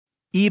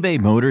eBay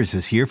Motors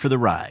is here for the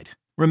ride.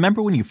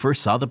 Remember when you first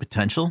saw the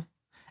potential?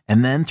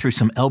 And then through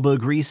some elbow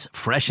grease,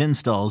 fresh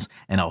installs,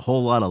 and a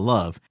whole lot of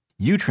love,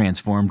 you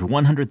transformed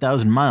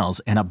 100,000 miles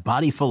and a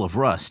body full of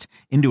rust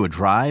into a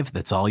drive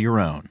that's all your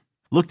own.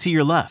 Look to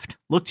your left.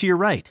 Look to your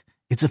right.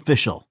 It's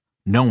official.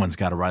 No one's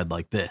got a ride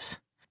like this.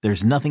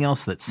 There's nothing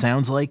else that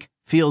sounds like,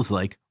 feels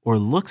like, or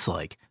looks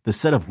like the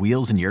set of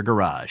wheels in your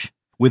garage.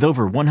 With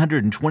over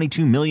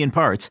 122 million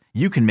parts,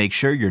 you can make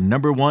sure your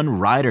number one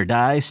ride or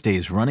die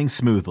stays running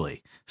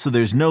smoothly. So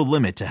there's no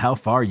limit to how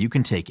far you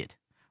can take it.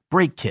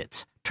 Brake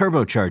kits,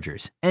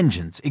 turbochargers,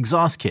 engines,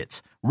 exhaust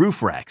kits,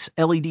 roof racks,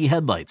 LED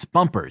headlights,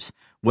 bumpers,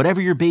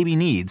 whatever your baby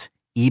needs,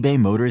 eBay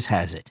Motors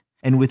has it.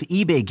 And with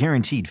eBay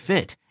Guaranteed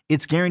Fit,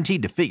 it's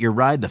guaranteed to fit your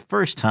ride the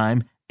first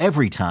time,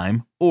 every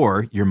time,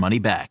 or your money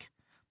back.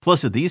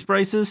 Plus at these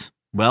prices,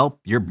 well,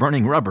 you're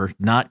burning rubber,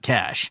 not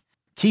cash.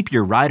 Keep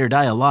your ride or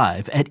die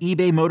alive at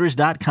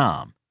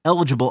ebaymotors.com.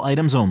 Eligible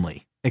items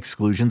only.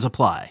 Exclusions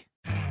apply.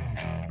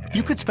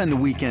 You could spend the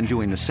weekend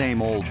doing the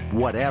same old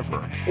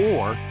whatever,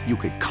 or you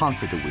could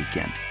conquer the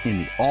weekend in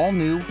the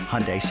all-new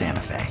Hyundai Santa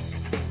Fe.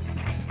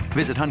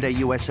 Visit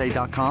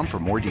HyundaiUSA.com for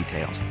more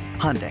details.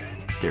 Hyundai,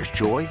 there's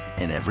joy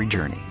in every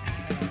journey.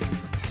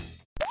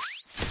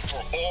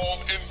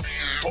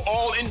 For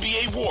all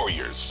NBA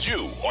Warriors,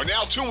 you are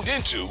now tuned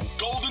into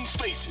Golden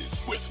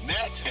Spaces with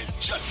Nat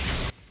and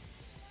Justin.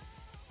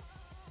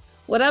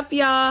 What up,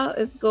 y'all?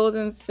 It's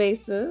Golden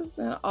Spaces,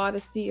 an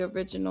Odyssey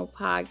original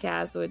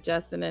podcast with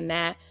Justin and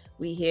Nat.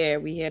 We here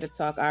to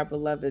talk our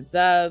beloved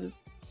Dubs.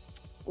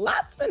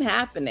 Lots been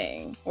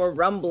happening, or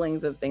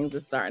rumblings of things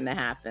are starting to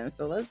happen.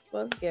 So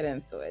let's get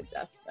into it,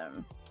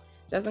 Justin.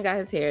 Justin got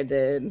his hair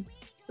did,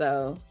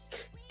 so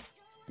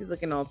he's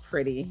looking all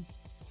pretty.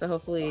 So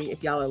hopefully,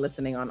 if y'all are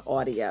listening on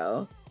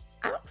audio,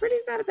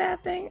 pretty's not a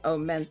bad thing. Oh,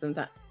 men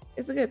sometimes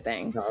it's a good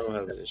thing. No, I don't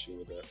have an issue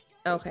with that.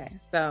 Okay,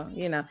 so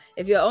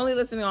if you're only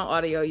listening on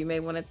audio, you may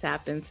want to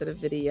tap into the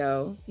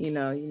video. You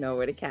know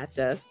where to catch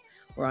us.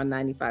 We're on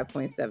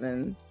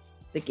 95.7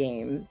 The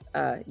Game's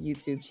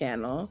YouTube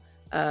channel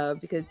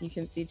because you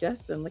can see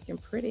Justin looking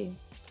pretty.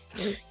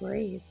 It's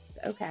great.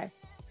 Okay.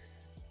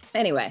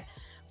 Anyway,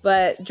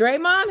 but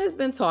Draymond has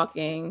been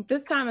talking.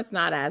 This time it's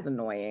not as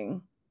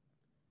annoying.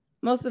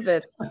 Most of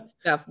it's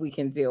stuff we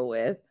can deal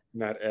with.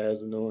 Not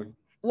as annoying.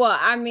 Well,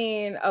 I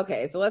mean,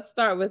 okay, so let's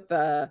start with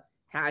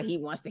how he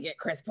wants to get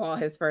Chris Paul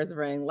his first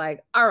ring.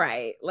 Like, all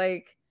right,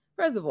 like,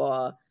 first of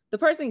all, the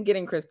person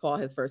getting Chris Paul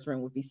his first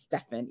ring would be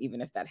Stephen, even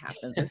if that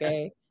happens,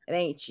 okay? It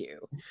ain't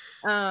you.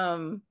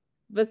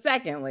 But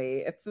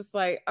secondly, it's just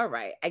like, all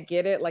right, I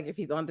get it. Like, if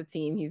he's on the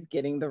team, he's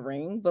getting the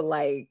ring, but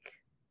like,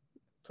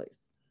 please,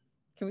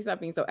 can we stop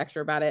being so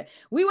extra about it?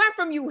 We went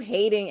from you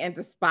hating and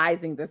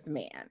despising this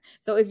man.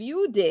 So if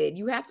you did,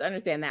 you have to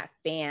understand that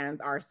fans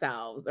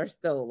ourselves are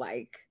still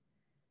like,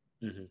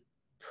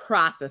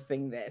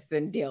 processing this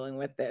and dealing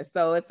with this.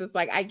 So it's just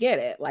like, I get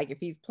it. Like, if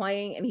he's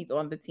playing and he's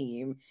on the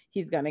team,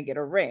 he's gonna get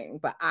a ring.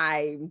 But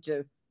I'm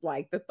just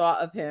like, the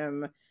thought of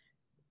him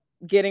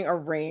getting a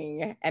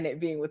ring and it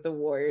being with the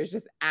Warriors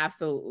just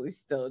absolutely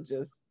still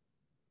just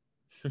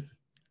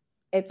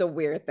it's a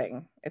weird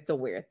thing. It's a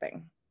weird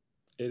thing.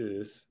 It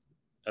is.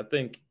 I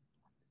think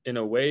in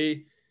a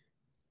way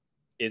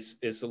it's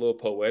a little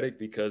poetic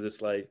because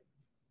it's like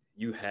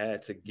you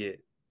had to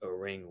get a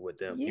ring with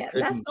them. Yeah,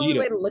 that's the only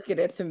way to look at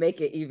it, to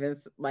make it even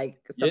like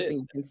something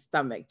you can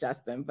stomach,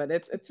 Justin. But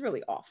it's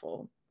really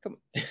awful. Come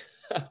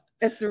on.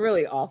 It's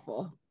really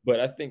awful. But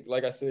I think,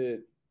 like I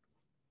said,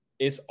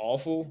 it's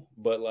awful,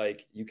 but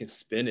like you can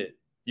spin it.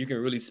 You can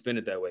really spin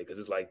it that way because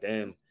it's like,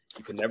 damn,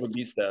 you can never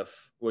beat Steph.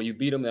 Well, you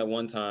beat him at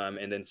one time,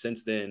 and then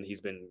since then he's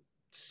been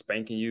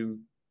spanking you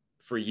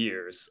for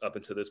years up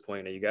until this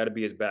point, and you got to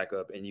be his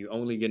backup, and you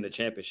only getting a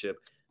championship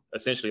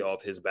essentially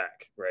off his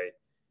back, right?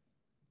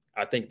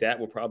 I think that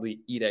will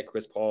probably eat at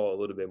Chris Paul a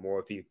little bit more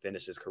if he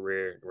finished his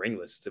career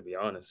ringless, to be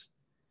honest,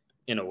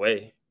 in a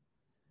way.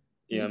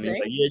 You know what I mean? It's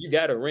like, yeah, you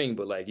got a ring,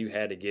 but like you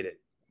had to get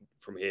it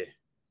from here.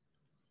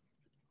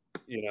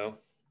 You know?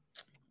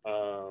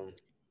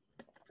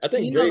 I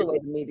think the way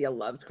the media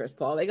loves Chris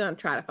Paul. They're going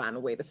to try to find a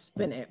way to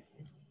spin it.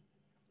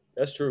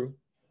 That's true.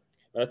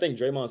 But I think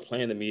Draymond's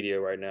playing the media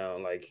right now.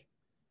 Like,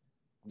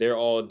 they're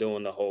all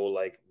doing the whole,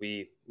 like,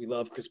 we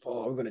love Chris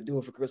Paul. We're going to do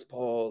it for Chris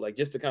Paul. Like,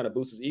 just to kind of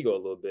boost his ego a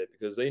little bit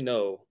because they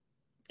know.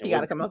 He got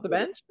to come off the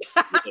bench?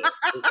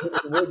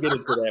 We'll get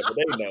into that, but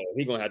they know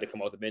he's going to have to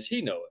come off the bench.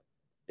 He know it.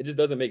 It just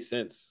doesn't make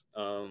sense.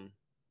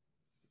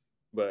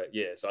 But,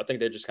 yeah, so I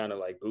think they're just kind of,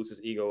 like, boost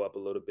his ego up a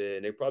little bit,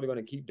 and they're probably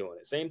going to keep doing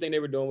it. Same thing they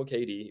were doing with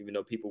KD, even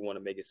though people want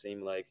to make it seem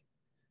like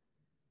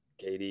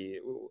KD.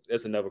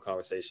 That's another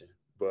conversation.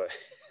 But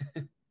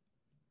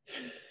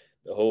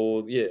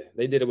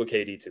they did it with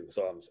KD too. That's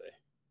all I'm saying.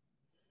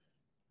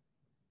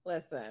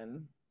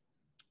 Listen,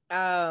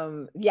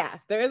 yes,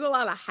 there is a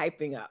lot of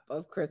hyping up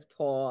of Chris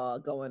Paul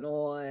going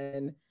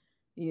on.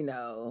 You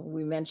know,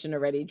 we mentioned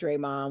already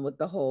Draymond with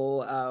the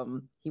whole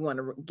he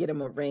wanted to get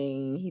him a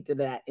ring. He did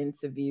that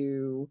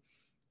interview.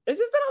 There's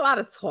just been a lot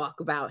of talk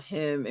about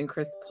him and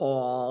Chris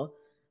Paul.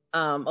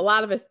 A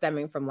lot of it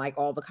stemming from like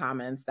all the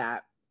comments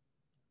that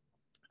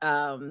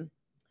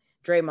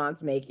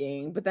Draymond's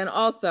making. But then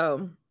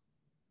also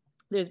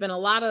there's been a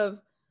lot of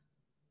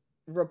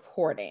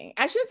reporting.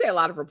 I shouldn't say a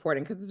lot of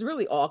reporting because it's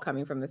really all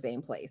coming from the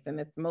same place. And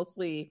it's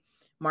mostly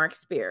Mark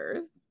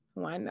Spears,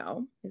 who I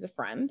know, he's a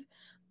friend.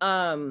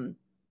 And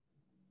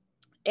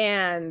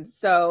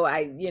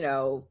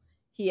so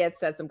he had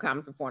said some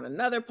comments before on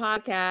another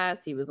podcast.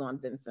 He was on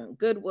Vincent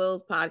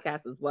Goodwill's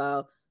podcast as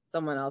well.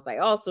 Someone else I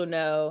also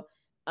know,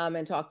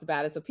 and talked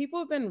about it. So people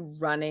have been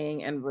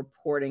running and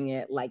reporting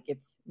it like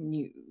it's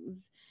news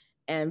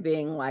and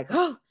being like,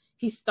 oh,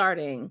 he's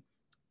starting.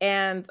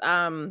 And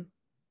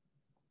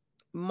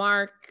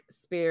Mark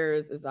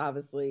Spears is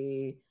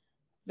obviously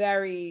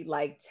very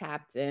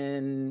tapped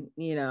in,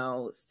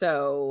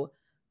 so,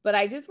 but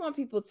I just want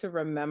people to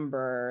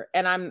remember,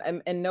 and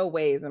I'm in no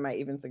ways am I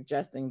even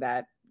suggesting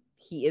that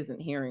he isn't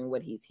hearing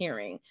what he's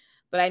hearing,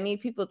 but I need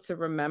people to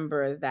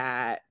remember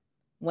that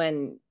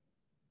when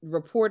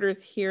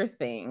reporters hear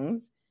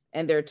things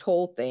and they're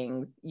told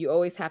things, you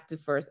always have to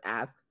first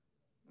ask,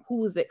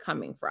 who is it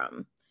coming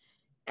from?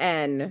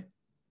 And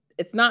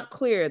it's not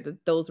clear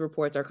that those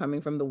reports are coming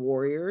from the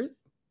Warriors.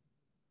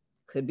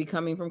 Could be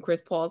coming from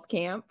Chris Paul's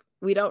camp.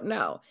 We don't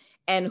know.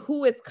 And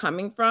who it's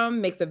coming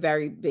from makes a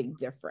very big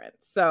difference.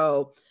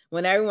 So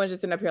when everyone's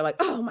just sitting up here like,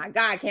 oh my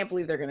God, I can't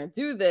believe they're going to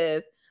do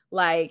this.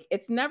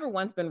 It's never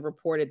once been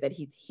reported that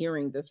he's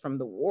hearing this from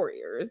the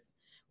Warriors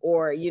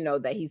or,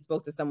 that he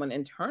spoke to someone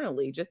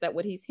internally, just that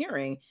what he's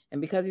hearing. And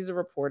because he's a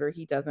reporter,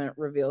 he doesn't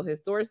reveal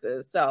his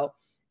sources. So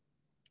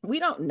we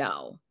don't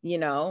know, we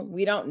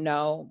don't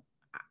know,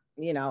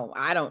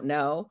 I don't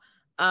know.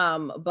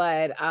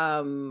 But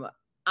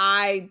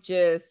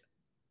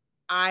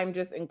I'm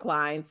just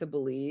inclined to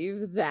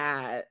believe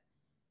that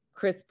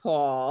Chris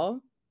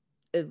Paul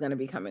is going to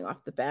be coming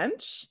off the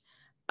bench.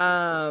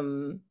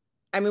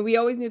 We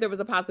always knew there was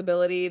a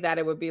possibility that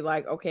it would be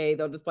okay,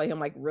 they'll just play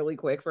him really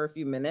quick for a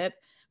few minutes.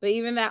 But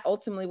even that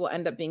ultimately will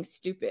end up being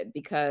stupid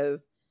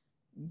because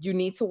you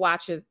need to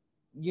watch his,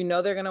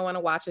 they're going to want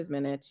to watch his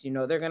minutes.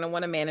 They're going to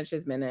want to manage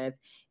his minutes.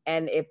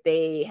 And if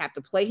they have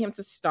to play him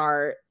to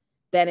start,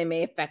 then it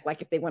may affect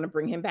if they want to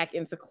bring him back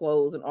into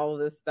close and all of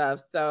this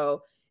stuff.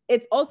 So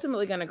it's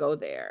ultimately going to go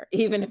there,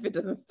 even if it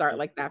doesn't start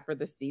like that for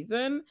the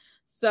season.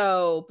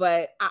 So,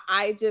 but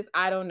I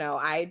don't know.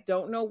 I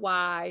don't know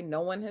why. No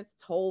one has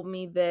told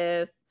me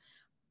this.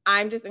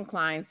 I'm just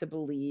inclined to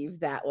believe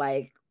that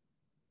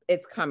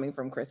it's coming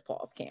from Chris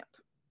Paul's camp.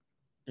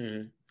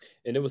 Mm-hmm.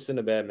 And it would send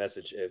a bad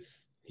message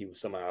if he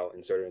was somehow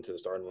inserted into the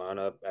starting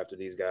lineup after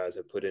these guys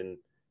have put in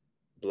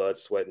blood,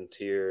 sweat, and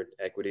tear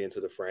equity into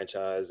the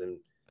franchise. And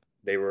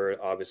they were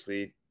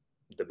obviously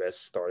the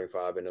best starting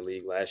five in the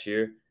league last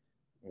year.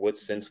 What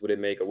sense would it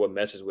make, or what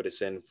message would it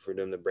send for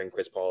them to bring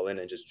Chris Paul in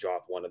and just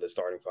drop one of the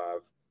starting five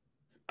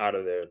out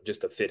of there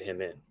just to fit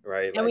him in,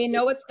 right? And we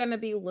know it's going to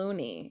be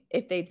loony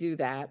if they do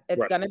that.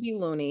 It's going to be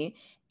loony.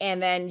 And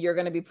then you're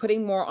going to be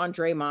putting more on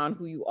Draymond,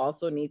 who you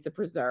also need to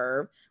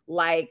preserve,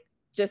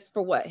 just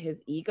for what?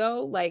 His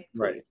ego?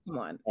 Please, come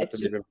on. After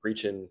they've been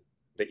preaching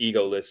the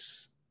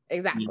egoless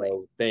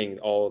thing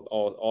all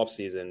off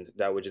season,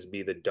 that would just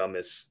be the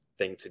dumbest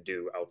thing to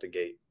do out the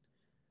gate.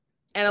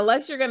 And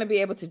unless you're going to be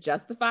able to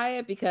justify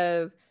it,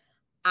 because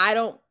I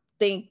don't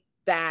think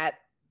that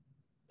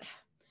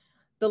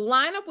the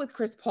lineup with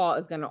Chris Paul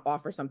is going to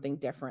offer something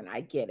different.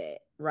 I get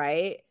it,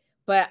 right?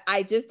 But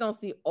I just don't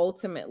see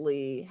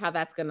ultimately how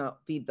that's going to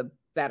be the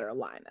better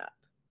lineup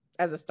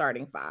as a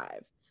starting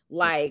five.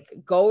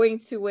 Going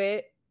to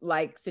it,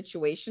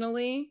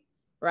 situationally,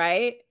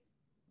 right?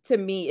 To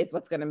me is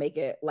what's going to make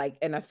it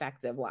an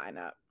effective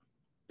lineup.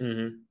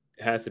 Mm-hmm.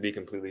 It has to be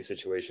completely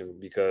situational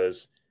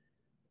because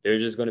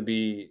there's just going to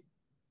be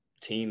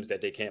teams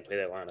that they can't play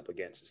that lineup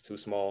against. It's too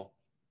small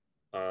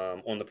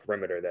on the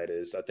perimeter, that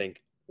is. I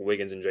think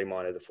Wiggins and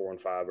Draymond as a 4 and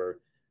 5 are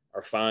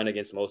fine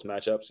against most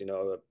matchups.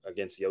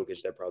 Against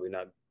Jokic, that probably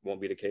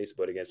won't be the case,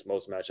 but against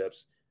most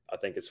matchups, I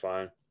think it's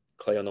fine.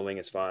 Clay on the wing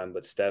is fine,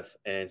 but Steph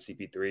and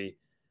CP3,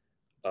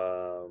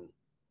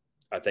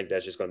 I think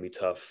that's just going to be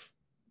tough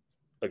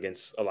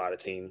against a lot of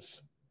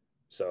teams.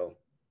 So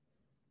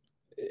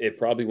it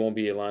probably won't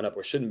be a lineup,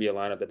 or shouldn't be a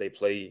lineup that they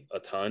play a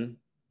ton.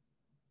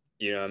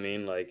 You know what I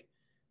mean?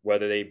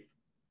 Whether they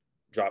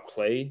drop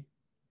Clay,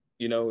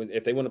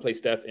 if they want to play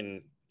Steph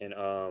and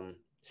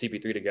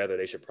CP3 together,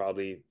 they should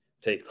probably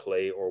take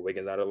Clay or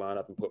Wiggins out of the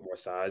lineup and put more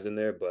size in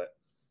there. But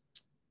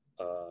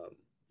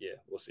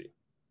we'll see.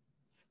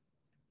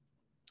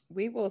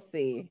 We will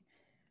see.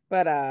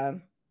 But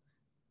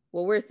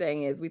what we're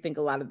saying is we think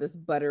a lot of this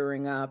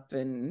buttering up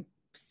and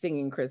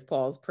singing Chris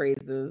Paul's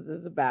praises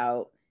is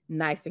about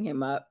nicing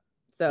him up.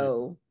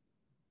 So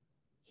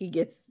he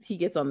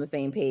gets on the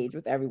same page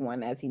with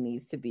everyone as he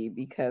needs to be,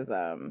 because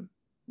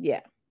we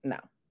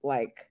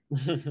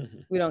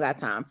don't got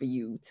time for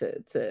you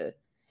to.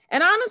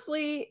 And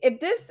honestly, if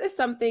this is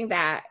something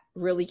that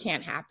really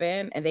can't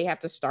happen and they have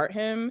to start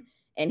him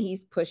and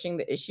he's pushing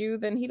the issue,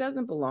 then he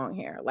doesn't belong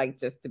here.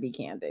 Just to be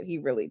candid, he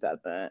really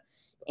doesn't.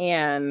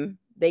 And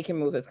they can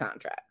move his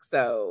contract.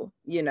 So,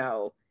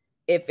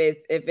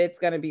 if it's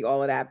going to be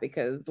all of that,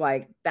 because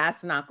like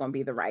that's not going to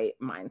be the right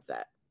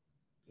mindset.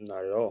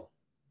 Not at all.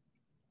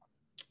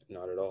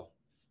 Not at all.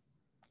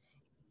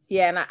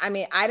 Yeah, and I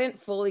mean, I didn't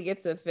fully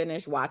get to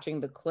finish watching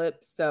the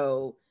clip,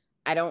 so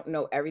I don't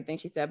know everything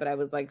she said, but I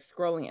was like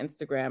scrolling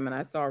Instagram and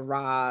I saw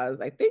Roz.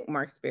 I think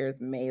Mark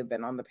Spears may have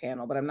been on the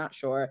panel, but I'm not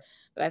sure.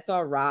 But I saw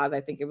Roz,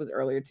 I think it was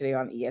earlier today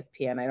on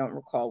ESPN. I don't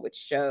recall which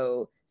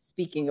show,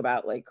 speaking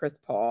about like Chris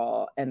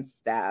Paul and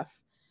Steph,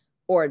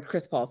 or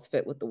Chris Paul's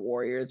fit with the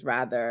Warriors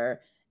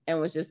rather,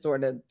 and was just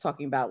sort of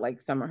talking about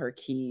like some of her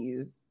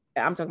keys.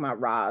 I'm talking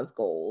about Roz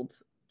Gold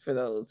for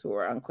those who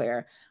are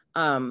unclear.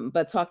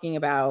 But talking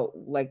about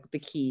like the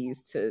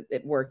keys to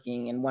it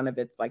working, and one of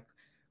it's like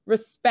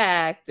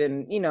respect,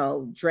 and you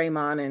know,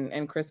 Draymond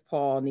and Chris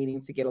Paul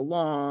needing to get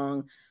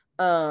along,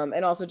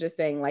 and also just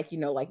saying like, you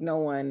know, like no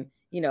one,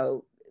 you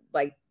know,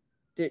 like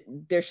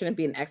there shouldn't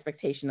be an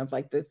expectation of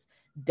like this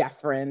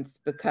deference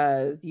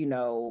because you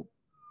know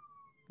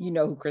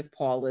who Chris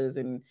Paul is,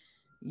 and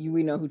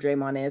we know who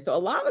Draymond is. So a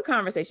lot of the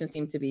conversation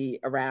seems to be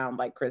around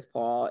like Chris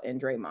Paul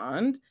and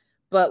Draymond,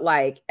 but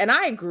like, and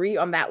I agree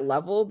on that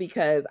level,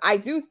 because I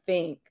do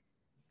think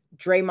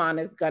Draymond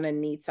is going to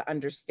need to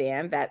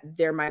understand that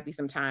there might be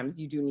some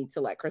times you do need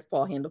to let Chris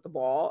Paul handle the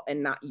ball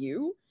and not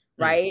you.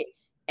 Right.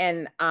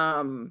 And,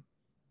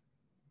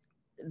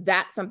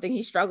 that's something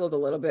he struggled a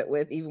little bit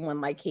with even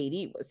when like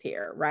KD was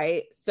here.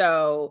 Right.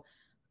 So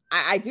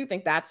I do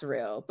think that's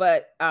real,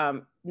 but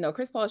no,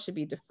 Chris Paul should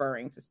be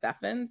deferring to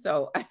Stephen.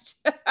 So,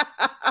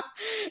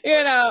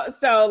 you know,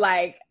 so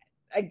like,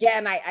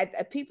 again, I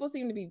people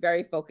seem to be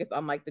very focused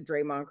on like the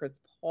Draymond Chris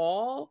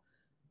Paul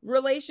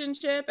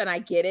relationship. And I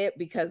get it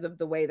because of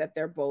the way that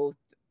they're both,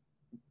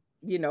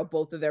 you know,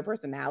 both of their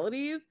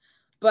personalities.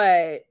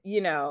 But, you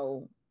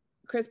know,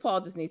 Chris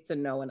Paul just needs to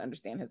know and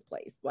understand his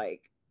place.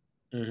 Like,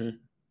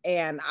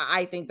 and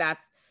I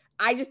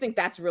just think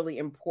that's really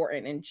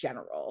important in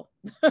general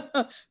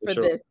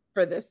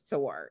for this to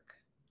work.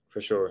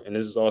 For sure. And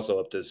this is also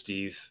up to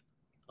Steve,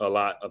 a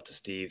lot up to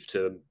Steve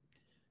to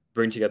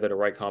bring together the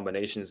right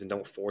combinations and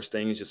don't force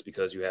things just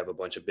because you have a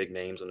bunch of big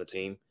names on the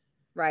team.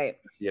 Right.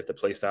 If the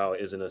play style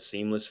isn't a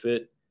seamless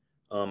fit,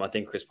 I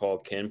think Chris Paul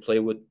can play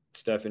with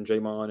Steph and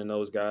Draymond and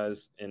those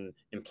guys and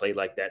play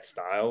like that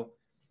style.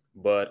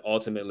 But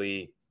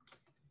ultimately,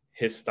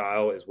 his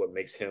style is what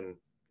makes him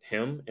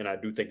him. And I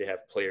do think they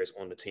have players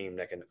on the team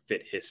that can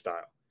fit his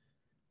style.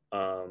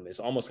 It's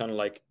almost kind of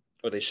like,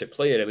 or they should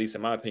play it, at least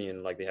in my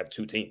opinion, like they have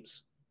two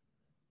teams,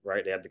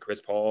 right? They have the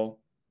Chris Paul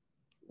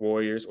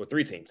Warriors, or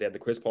three teams. They have the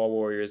Chris Paul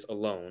Warriors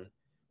alone,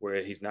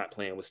 where he's not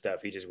playing with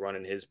Steph. He's just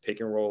running his pick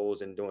and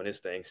rolls and doing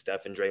his thing.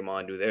 Steph and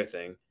Draymond do their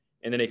thing.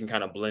 And then they can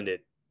kind of blend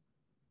it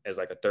as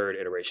like a third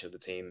iteration of the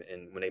team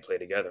and when they play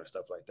together and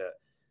stuff like that.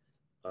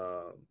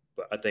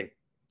 But I think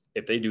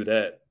if they do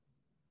that,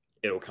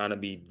 it'll kind of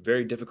be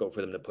very difficult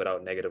for them to put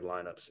out negative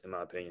lineups, in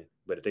my opinion.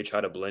 But if they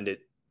try to blend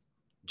it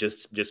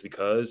just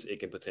because, it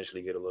can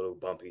potentially get a little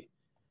bumpy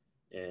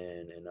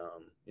and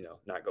you know,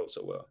 not go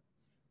so well.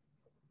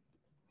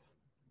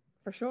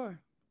 For sure.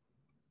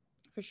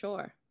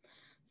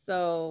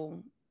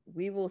 So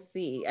we will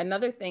see.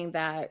 Another thing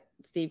that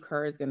Steve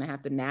Kerr is going to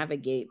have to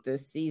navigate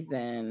this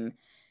season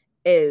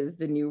is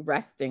the new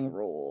resting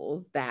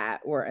rules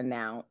that were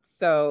announced.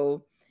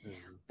 So,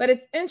 but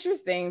it's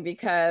interesting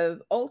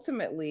because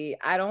ultimately,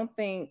 I don't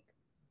think,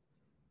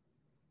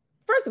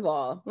 first of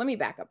all, let me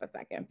back up a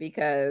second,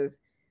 because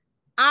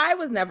I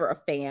was never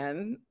a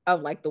fan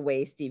of like the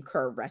way Steve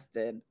Kerr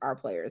rested our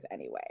players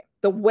anyway,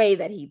 the way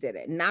that he did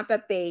it. Not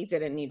that they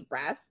didn't need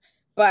rest,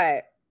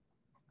 but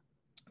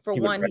for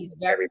one, he's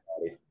very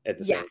at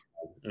the same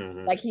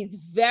time. Like he's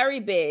very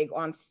big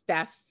on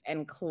Steph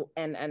and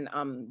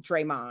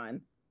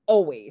Draymond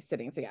always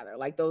sitting together.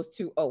 Like those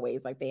two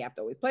always, like they have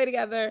to always play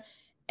together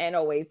and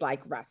always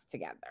like rest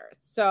together.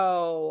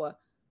 So,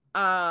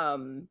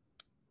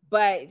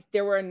 but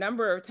there were a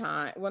number of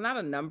times, well, not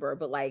a number,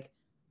 but like,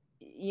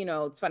 you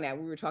know, it's funny.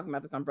 We were talking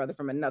about this on Brother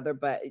from Another,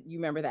 but you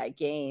remember that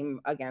game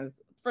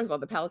against, first of all,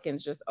 the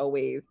Pelicans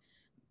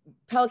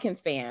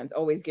fans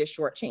always get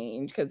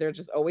shortchanged because they're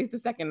just always the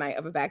second night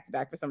of a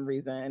back-to-back for some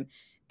reason.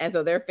 And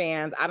so their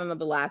fans, I don't know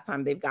the last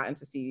time they've gotten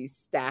to see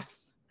Steph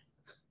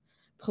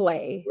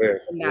play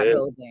in that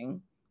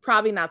building.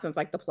 Probably not since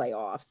like the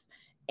playoffs.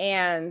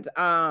 And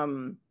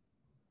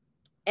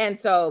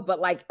so, but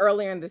like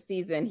earlier in the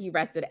season, he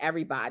rested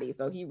everybody.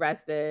 So he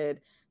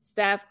rested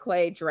Steph,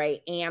 Clay,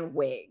 Dre, and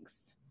Wiggs.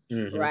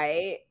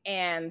 Right.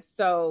 And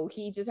so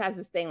he just has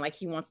this thing like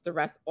he wants to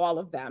rest all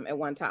of them at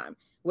one time,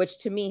 which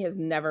to me has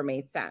never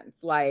made sense.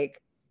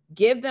 Like,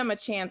 give them a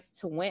chance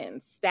to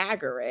win,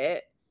 stagger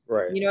it.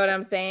 Right. You know what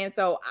I'm saying?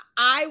 So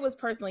I was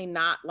personally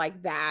not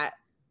like that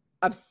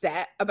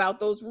upset about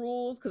those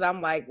rules, because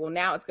I'm like, well,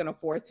 now it's going to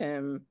force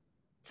him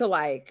to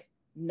like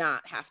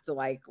not have to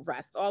like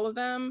rest all of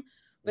them.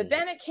 But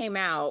then it came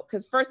out,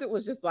 because first it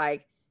was just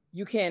like,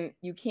 you can't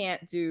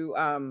do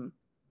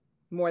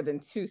more than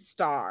 2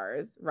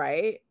 stars,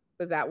 right?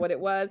 Was that what it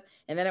was?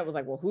 And then it was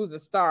like, well, who's a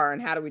star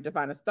and how do we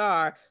define a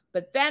star?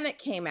 But then it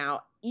came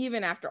out,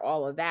 even after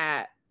all of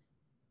that,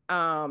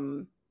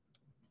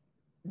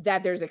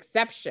 that there's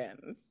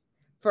exceptions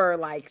for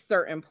like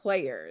certain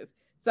players.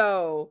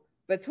 So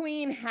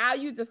between how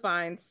you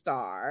define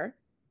star,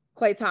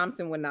 Klay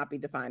Thompson would not be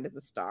defined as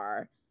a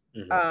star.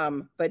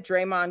 Mm-hmm. But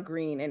Draymond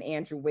Green and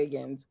Andrew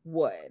Wiggins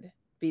would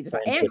be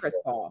defined, and Chris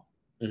Paul.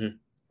 Mm-hmm.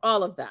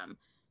 All of them,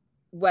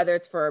 whether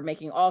it's for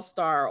making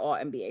all-star or all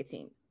NBA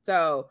teams.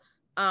 So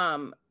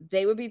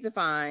they would be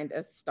defined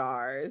as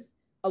stars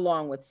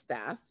along with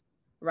Steph,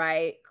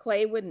 right?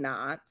 Klay would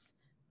not.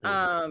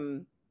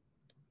 Mm-hmm.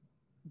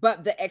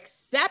 But the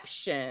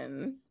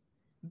exceptions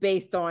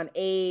based on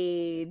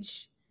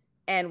age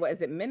and what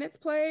is it, minutes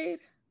played?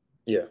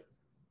 Yeah.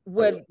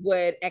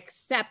 Would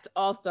accept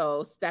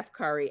also Steph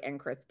Curry and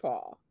Chris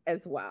Paul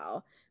as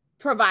well,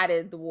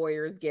 provided the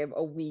Warriors give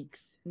a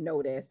week's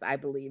notice, I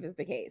believe is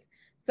the case.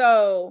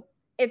 So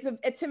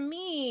to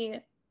me,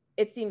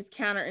 it seems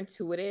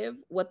counterintuitive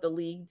what the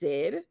league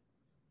did,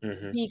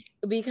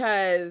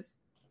 because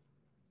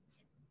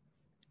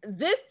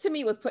this to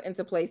me was put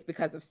into place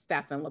because of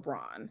Steph and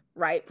LeBron,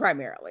 right?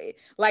 Primarily,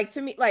 like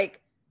to me,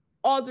 like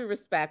all due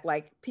respect,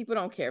 like people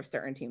don't care if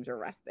certain teams are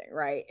resting,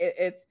 right?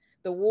 It's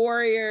the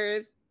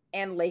Warriors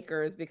and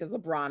Lakers because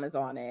LeBron is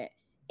on it,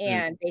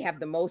 and they have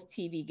the most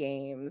TV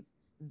games.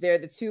 They're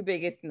the two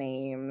biggest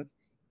names,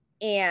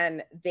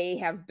 and they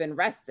have been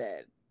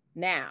rested.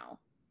 Now,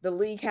 the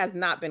league has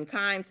not been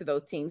kind to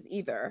those teams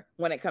either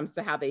when it comes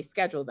to how they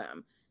schedule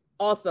them.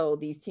 Also,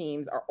 these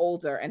teams are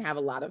older and have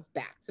a lot of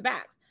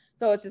back-to-backs.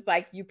 So it's just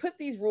like you put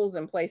these rules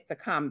in place to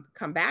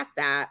combat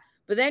that,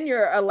 but then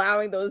you're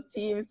allowing those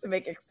teams to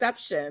make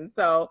exceptions.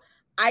 So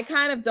I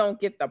kind of don't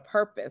get the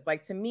purpose.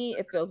 Like, to me,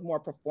 it feels more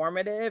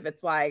performative.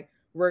 It's like,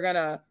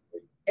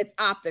 it's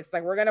optics.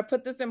 Like, we're going to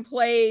put this in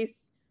place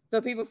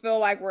so people feel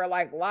like we're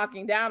like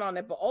locking down on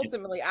it. But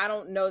ultimately, I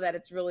don't know that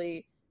it's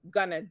really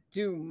going to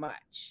do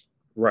much.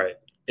 Right.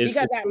 Because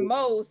at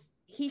most,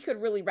 he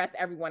could really rest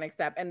everyone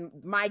except, and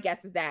my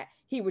guess is that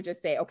he would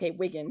just say, okay,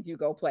 Wiggins, you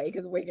go play,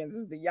 because Wiggins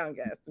is the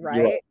youngest,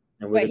 right?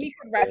 Yeah. But he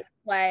can rest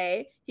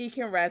Klay, he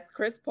can rest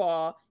Chris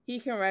Paul, he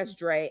can rest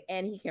Dre,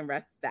 and he can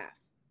rest Steph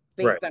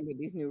based under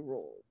these new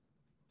rules.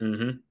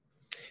 Mm-hmm.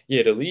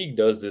 Yeah, the league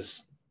does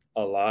this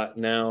a lot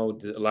now.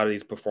 A lot of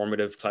these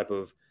performative type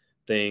of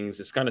things.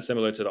 It's kind of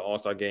similar to the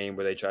All-Star game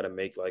where they try to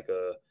make like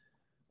a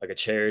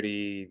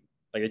charity,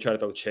 like they try to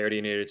throw charity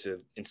in there to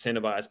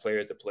incentivize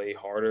players to play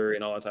harder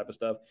and all that type of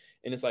stuff.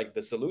 And it's like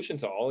the solution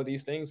to all of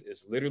these things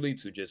is literally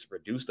to just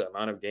reduce the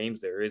amount of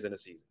games there is in a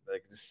season.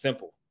 Like, it's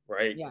simple,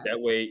 right? Yes. That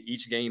way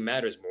each game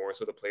matters more,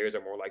 so the players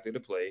are more likely to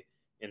play,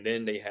 and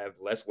then they have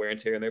less wear and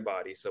tear in their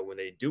body. So when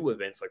they do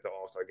events like the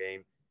All-Star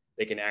game,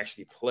 they can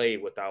actually play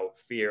without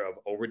fear of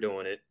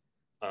overdoing it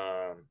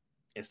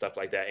and stuff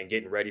like that, and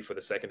getting ready for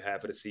the second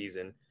half of the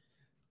season.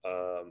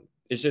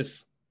 It's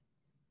just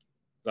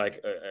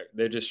like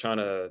they're just trying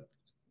to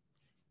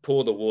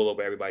pull the wool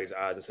over everybody's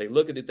eyes and say,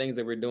 look at the things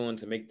that we're doing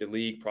to make the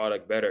league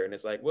product better. And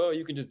it's like, well,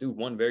 you can just do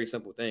one very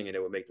simple thing and it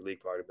would make the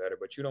league product better,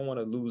 but you don't want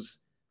to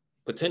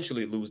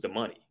potentially lose the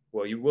money.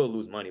 Well, you will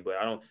lose money, but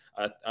I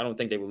don't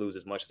think they will lose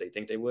as much as they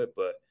think they would.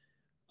 But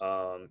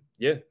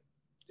it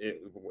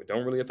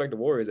don't really affect the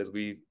Warriors, as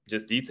we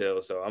just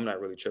detailed. So I'm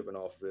not really tripping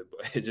off of it,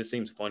 but it just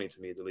seems funny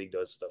to me the league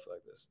does stuff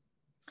like this.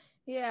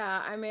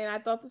 Yeah, I mean, I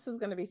thought this was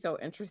going to be so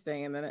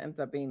interesting, and then it ends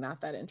up being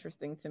not that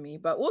interesting to me.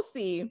 But we'll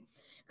see,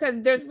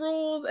 because there's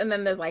rules, and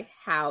then there's like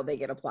how they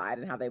get applied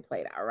and how they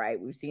played out. Right?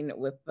 We've seen it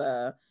with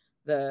the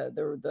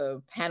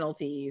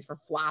penalties for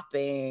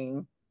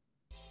flopping.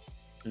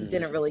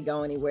 Didn't really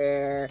go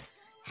anywhere.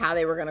 How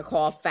they were going to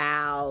call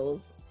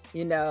fouls.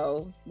 You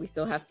know, we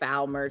still have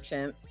foul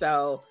merchants,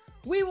 so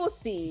we will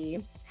see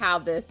how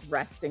this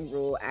resting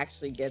rule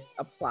actually gets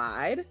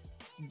applied.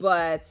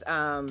 But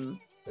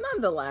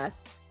nonetheless,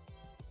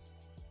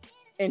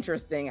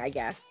 interesting, I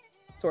guess.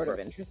 Sort of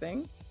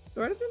interesting.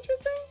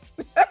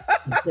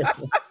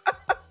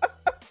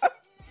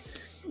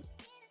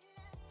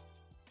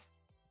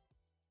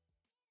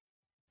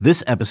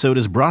 This episode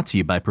is brought to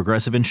you by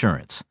Progressive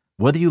Insurance.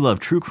 Whether you love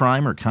true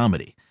crime or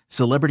comedy,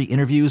 celebrity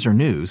interviews or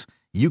news,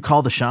 you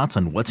call the shots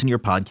on what's in your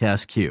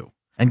podcast queue.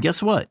 And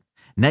guess what?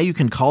 Now you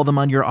can call them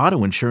on your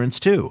auto insurance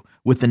too,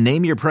 with the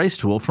Name Your Price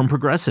tool from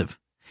Progressive.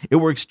 It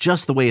works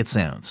just the way it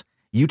sounds.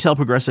 You tell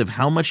Progressive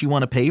how much you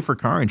want to pay for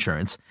car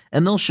insurance,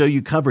 and they'll show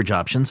you coverage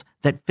options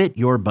that fit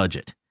your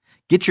budget.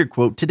 Get your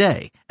quote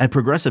today at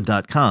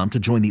Progressive.com to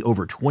join the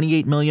over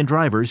 28 million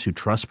drivers who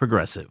trust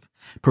Progressive.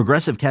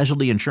 Progressive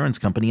Casualty Insurance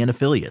Company and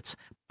Affiliates.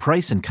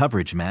 Price and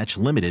coverage match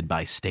limited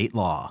by state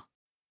law.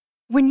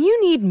 When you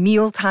need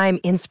mealtime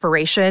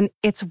inspiration,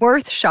 it's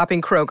worth shopping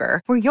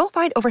Kroger, where you'll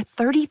find over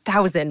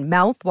 30,000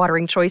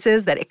 mouth-watering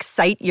choices that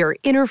excite your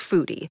inner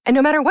foodie. And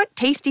no matter what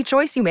tasty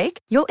choice you make,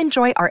 you'll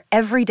enjoy our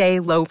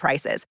everyday low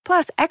prices,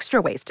 plus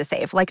extra ways to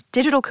save, like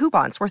digital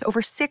coupons worth over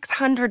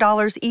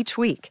 $600 each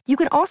week. You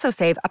can also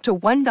save up to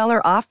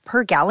 $1 off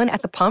per gallon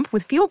at the pump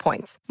with fuel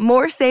points.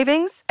 More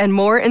savings and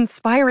more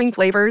inspiring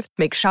flavors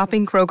make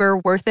shopping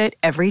Kroger worth it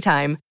every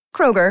time.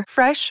 Kroger,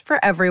 fresh for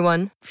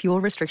everyone.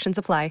 Fuel restrictions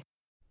apply.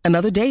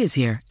 Another day is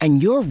here,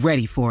 and you're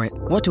ready for it.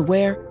 What to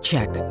wear?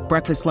 Check.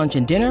 Breakfast, lunch,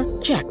 and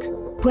dinner? Check.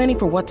 Planning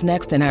for what's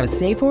next and how to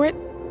save for it?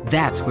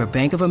 That's where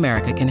Bank of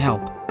America can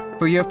help.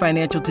 For your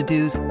financial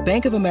to-dos,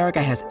 Bank of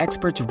America has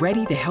experts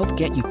ready to help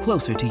get you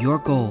closer to your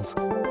goals.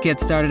 Get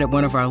started at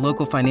one of our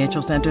local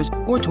financial centers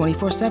or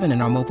 24/7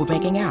 in our mobile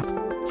banking app.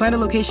 Find a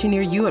location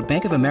near you at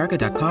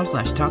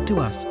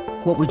bankofamerica.com/talktous.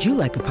 What would you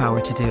like the power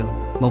to do?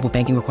 Mobile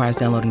banking requires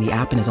downloading the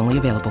app and is only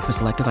available for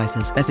select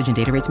devices. Message and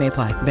data rates may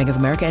apply. Bank of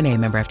America N.A.,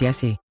 member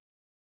FDIC.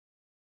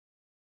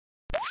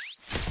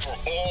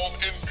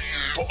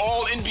 For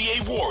all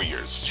NBA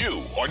Warriors,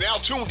 you are now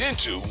tuned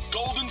into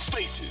Golden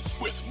Spaces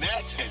with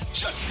Nat and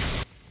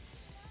Justin.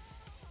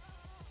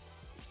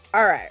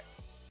 All right.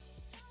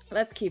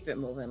 Let's keep it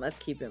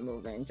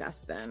moving,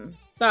 Justin.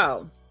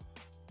 So,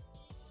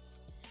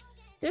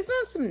 there's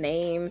been some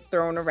names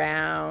thrown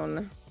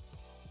around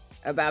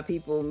about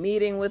people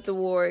meeting with the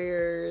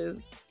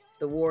Warriors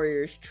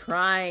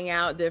trying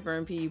out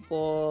different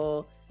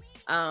people.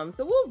 So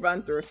we'll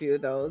run through a few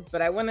of those,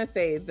 but I want to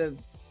say the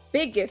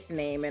biggest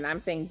name, and I'm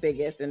saying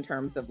biggest in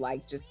terms of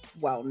like just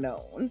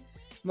well-known,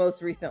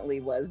 most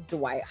recently was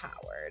Dwight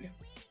Howard.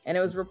 And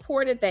it was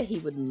reported that he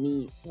would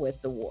meet with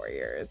the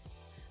Warriors.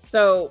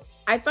 So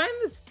I find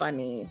this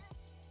funny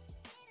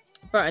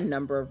for a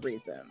number of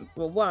reasons.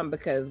 Well, one,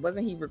 because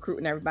wasn't he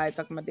recruiting everybody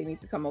talking about they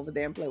need to come over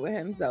there and play with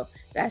him? So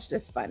that's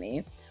just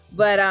funny.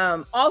 But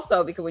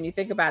also because when you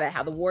think about it,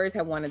 how the Warriors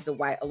had wanted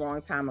Dwight a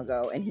long time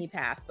ago and he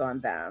passed on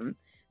them.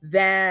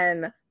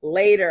 Then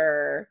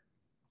later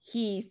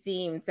he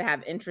seemed to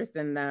have interest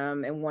in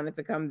them and wanted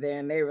to come there,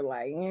 and they were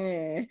like,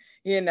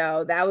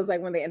 that was like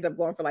when they ended up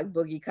going for like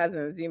Boogie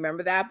Cousins. You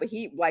remember that? But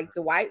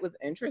Dwight was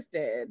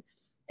interested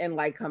in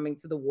like coming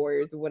to the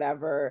Warriors or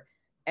whatever.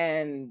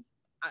 And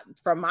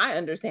from my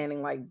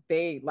understanding,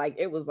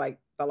 it was like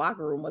the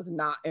locker room was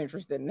not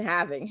interested in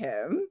having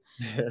him.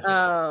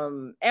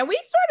 And we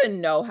sort of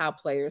know how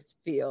players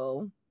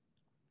feel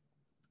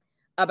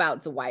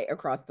about Dwight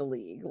across the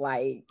league.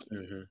 Like,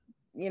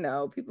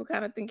 people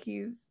kind of think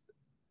he's,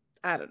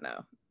 I don't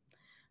know.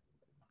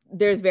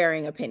 There's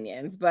varying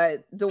opinions,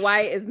 but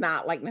Dwight is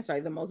not like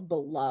necessarily the most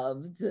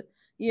beloved,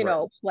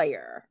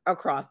 player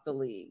across the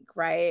league,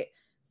 right?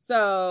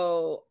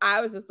 So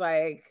I was just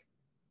like,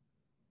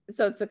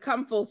 so to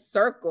come full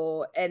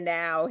circle and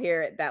now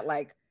hear that,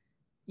 like,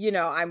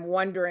 I'm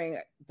wondering,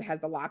 has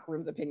the locker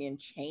room's opinion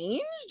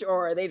changed,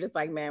 or are they just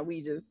like, man,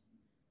 we just,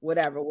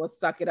 whatever, we'll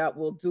suck it up,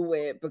 we'll do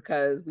it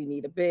because we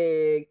need a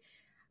big.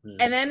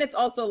 And then it's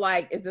also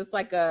like, is this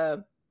like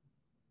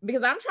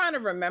because I'm trying to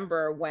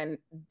remember when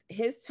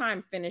his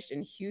time finished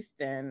in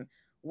Houston,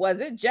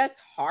 was it just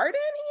Harden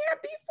he had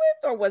beef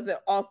with, or was it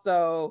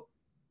also,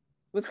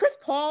 was Chris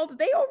Paul, did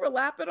they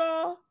overlap at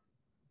all?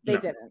 They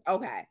didn't.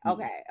 Okay.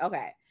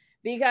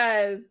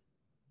 Because,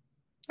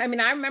 I mean,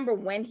 I remember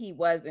when he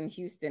was in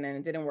Houston and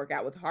it didn't work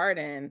out with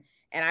Harden,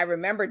 and I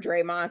remember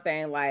Draymond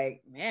saying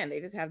like, man, they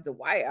just have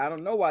Dwight. I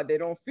don't know why they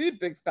don't feed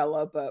big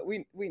fella, but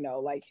we know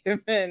like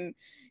him and,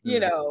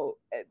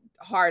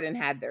 Harden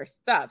had their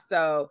stuff.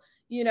 So,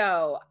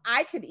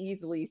 I could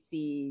easily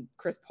see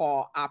Chris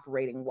Paul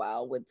operating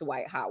well with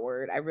Dwight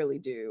Howard. I really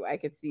do. I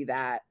could see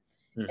that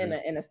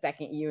in a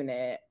second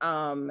unit.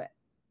 And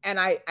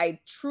I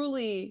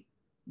truly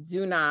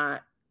do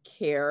not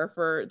care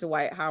for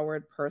Dwight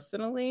Howard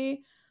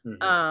personally.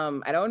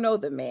 I don't know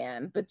the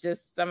man, but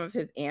just some of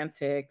his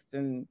antics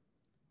and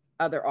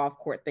other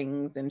off-court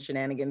things and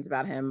shenanigans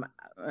about him.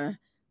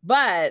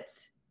 But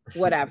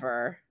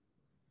whatever.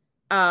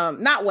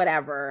 Not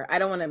whatever. I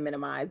don't want to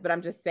minimize, but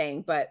I'm just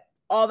saying, but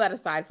all that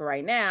aside for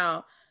right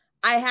now,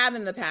 I have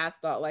in the past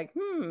thought like,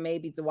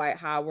 maybe Dwight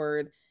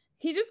Howard,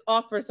 he just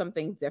offers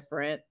something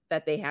different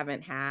that they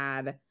haven't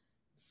had.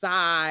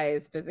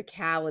 Size,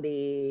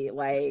 physicality,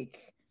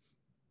 like,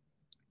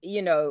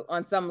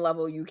 on some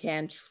level you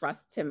can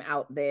trust him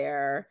out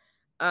there.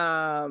 He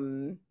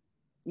can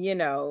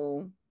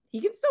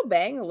still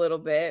bang a little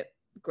bit,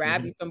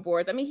 grab you some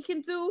boards. I mean, he can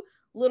do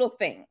little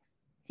things.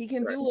 He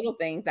can do little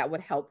things that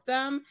would help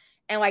them.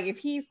 And like, if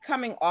he's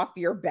coming off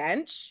your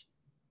bench,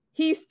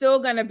 he's still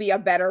going to be a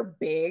better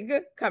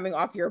big coming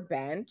off your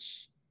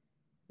bench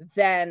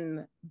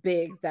than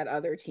bigs that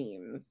other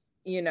teams,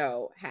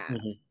 have,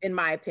 in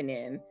my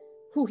opinion,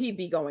 who he'd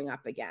be going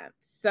up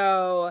against.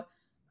 So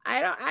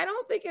I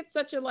don't think it's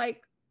such a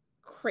like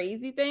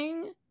crazy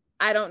thing.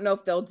 I don't know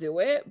if they'll do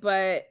it,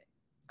 but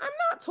I'm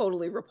not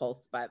totally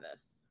repulsed by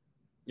this.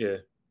 Yeah,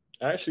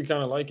 I actually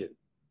kind of like it.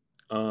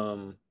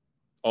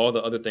 All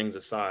the other things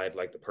aside,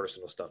 like the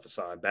personal stuff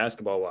aside,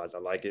 basketball wise, I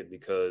like it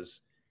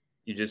because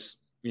you just,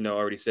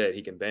 already said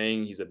he can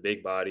bang. He's a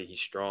big body.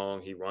 He's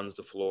strong. He runs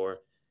the floor.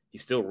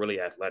 He's still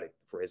really athletic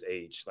for his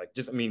age. Like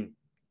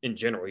in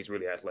general, he's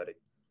really athletic.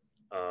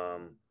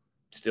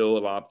 Still a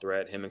lob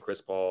threat. Him and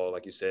Chris Paul,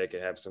 like you said,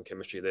 can have some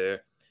chemistry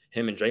there.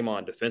 Him and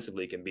Draymond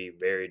defensively can be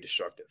very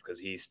destructive because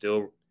he's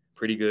still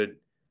pretty good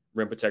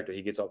rim protector.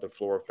 He gets off the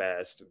floor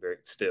fast,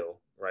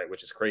 right,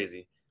 which is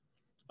crazy.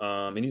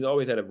 And he's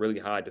always had a really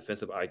high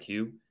defensive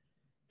IQ.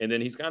 And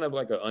then he's kind of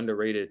like an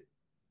underrated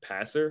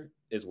passer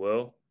as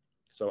well.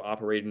 So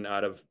operating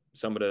out of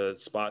some of the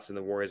spots in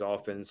the Warriors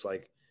offense,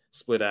 like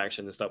split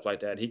action and stuff like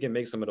that, he can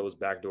make some of those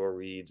backdoor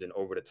reads and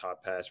over the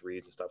top pass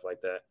reads and stuff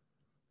like that.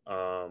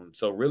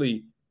 So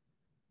really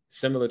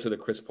similar to the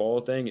Chris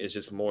Paul thing, it's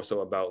just more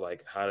so about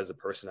like, how does the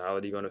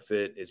personality going to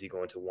fit? Is he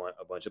going to want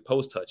a bunch of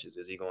post touches?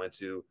 Is he going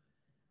to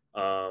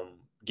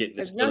get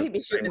this? No, he'd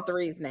be shooting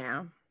threes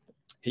now.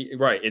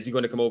 Right. Is he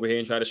going to come over here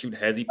and try to shoot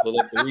hezzy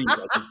pull-up threes?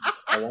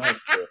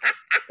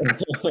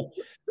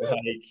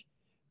 Like,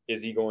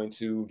 is he going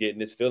to get in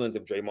his feelings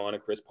if Draymond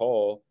and Chris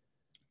Paul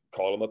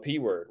call him a P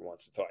word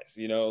once or twice?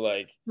 You know,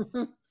 like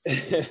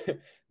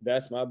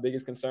that's my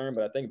biggest concern.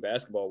 But I think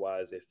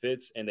basketball-wise, it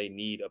fits, and they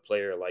need a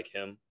player like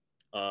him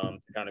to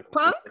kind of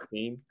complete the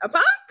team. A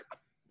punk?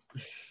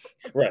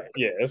 Right.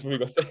 Yeah, that's what we're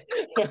going to say.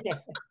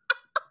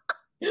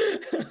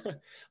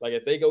 Like,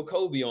 if they go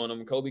Kobe on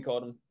him, Kobe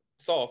called him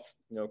soft.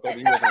 You know,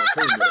 Kobe wasn't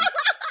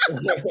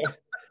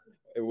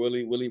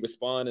will he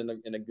respond in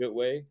a good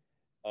way?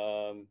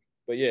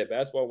 But yeah,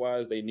 basketball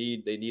wise, they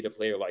need a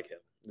player like him,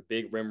 the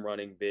big rim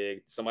running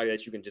big, somebody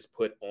that you can just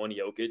put on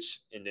Jokic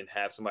and then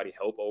have somebody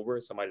help over,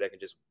 somebody that can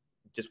just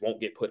won't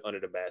get put under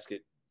the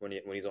basket when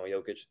he's on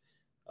Jokic.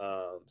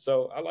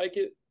 So I like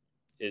it.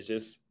 It's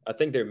just, I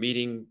think they're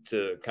meeting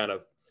to kind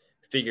of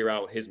figure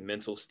out his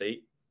mental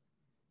state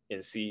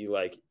and see,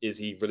 like, is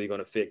he really going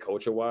to fit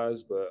culture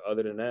wise? But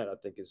other than that, I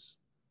think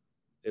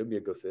it'll be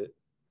a good fit.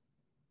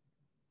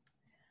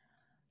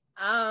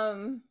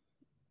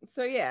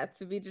 So yeah,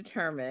 to be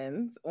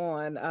determined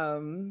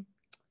on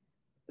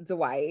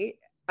Dwight.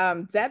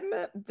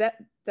 Dedmon, is that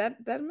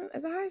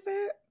how I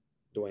say it?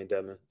 Dwayne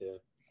Dedmon, yeah.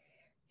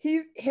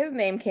 His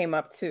name came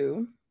up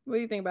too. What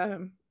do you think about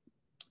him?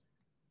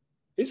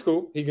 He's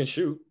cool. He can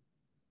shoot,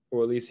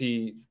 or at least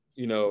he,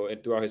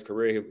 and throughout his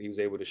career, he was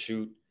able to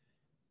shoot.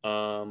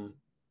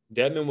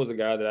 Dedmon was a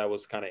guy that I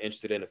was kind of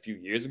interested in a few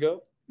years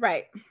ago.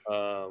 Right.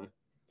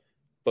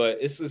 But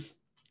it's this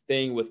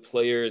thing with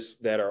players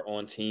that are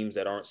on teams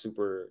that aren't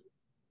super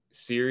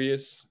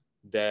serious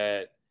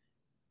that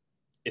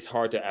it's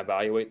hard to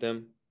evaluate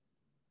them.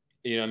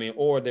 You know what I mean?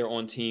 Or they're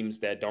on teams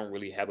that don't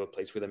really have a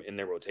place for them in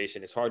their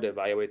rotation. It's hard to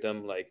evaluate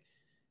them. Like,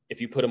 if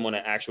you put them on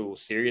an actual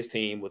serious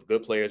team with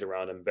good players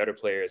around them, better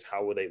players,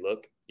 how will they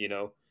look? I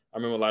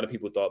remember a lot of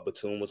people thought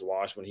Batum was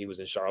washed when he was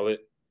in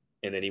Charlotte,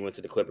 and then he went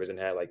to the Clippers and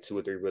had like 2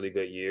 or 3 really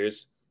good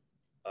years.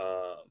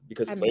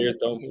 Because players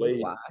don't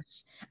play.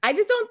 I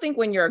just don't think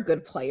when you're a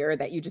good player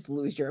that you just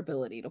lose your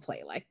ability to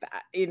play like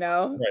that,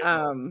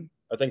 Right.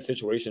 I think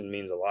situation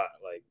means a lot.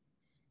 Like,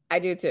 I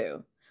do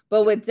too.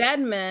 But with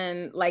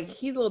Dedmon, like,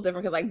 he's a little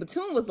different because like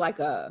Batum was like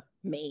a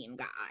main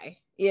guy,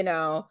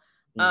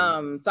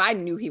 Mm-hmm. So I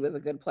knew he was a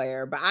good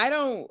player, but I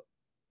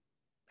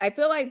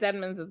feel like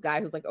Dedmon's this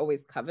guy who's like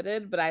always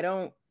coveted, but I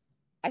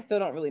still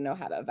don't really know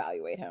how to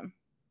evaluate him.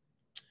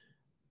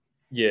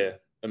 Yeah.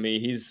 I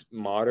mean, he's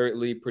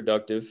moderately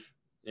productive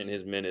in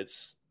his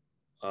minutes.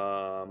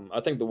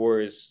 I think the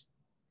Warriors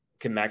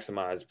can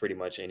maximize pretty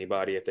much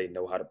anybody if they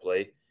know how to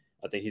play.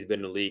 I think he's been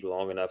in the league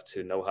long enough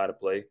to know how to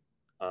play.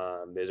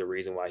 There's a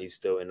reason why he's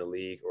still in the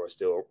league or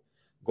still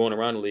going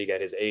around the league at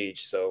his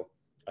age. So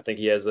I think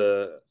he has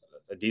a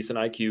decent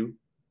IQ,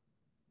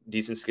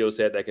 decent skill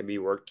set that can be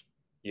worked,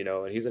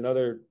 and he's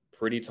another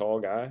pretty tall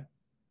guy,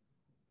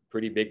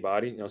 pretty big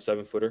body,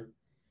 7-footer.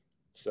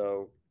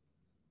 So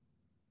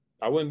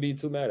I wouldn't be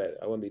too mad at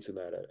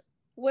it.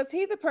 Was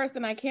he the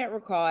person? I can't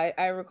recall.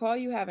 I recall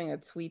you having a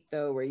tweet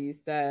though where you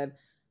said,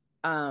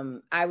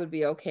 I would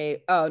be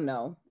okay. Oh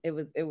no, it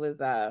was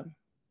Nerlens.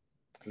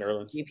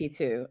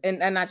 GP2 and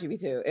not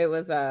GP2. It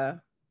was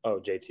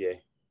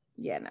JTA.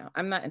 Yeah, no,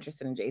 I'm not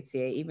interested in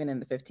JTA even in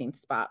the 15th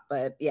spot.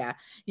 But yeah,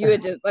 you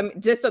had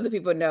just so the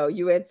people know,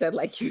 you had said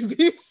like you'd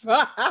be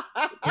fine.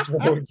 What's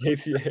wrong with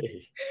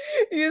JTA?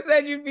 You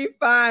said you'd be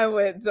fine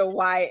with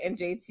Dwight and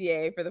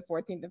JTA for the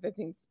 14th and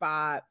 15th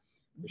spot,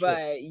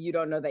 but you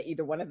don't know that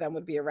either one of them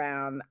would be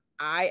around.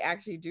 I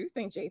actually do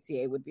think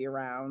JTA would be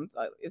around.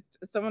 Is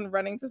someone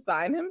running to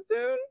sign him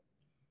soon?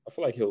 I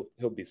feel like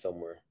he'll be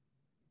somewhere.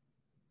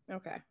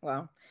 Okay,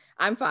 well,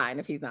 I'm fine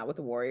if he's not with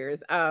the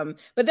Warriors. But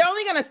they're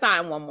only going to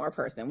sign one more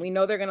person. We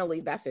know they're going to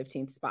leave that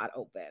 15th spot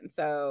open.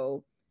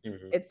 So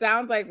It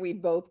sounds like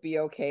we'd both be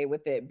okay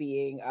with it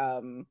being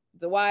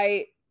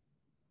Dwight,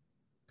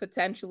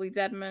 potentially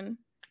Dedmon.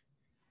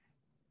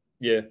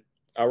 Yeah,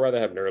 I'd rather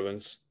have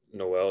Nerlens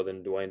Noel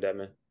than Dwayne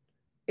Dedmon.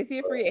 Is he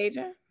a free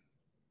agent?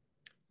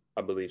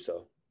 I believe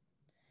so.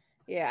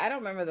 Yeah, I don't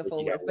remember the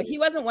full list, but he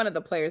wasn't one of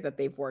the players that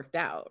they've worked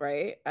out,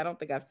 right? I don't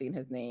think I've seen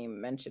his name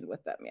mentioned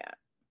with them yet.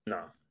 No.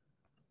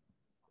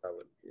 I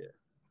would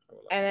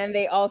and then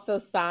they also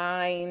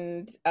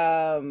signed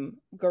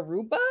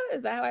Garuba.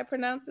 Is that how I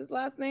pronounce his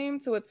last name?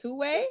 To a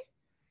 2-way?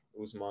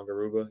 Usman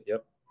Garuba,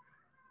 yep.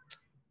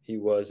 He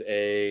was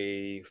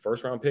a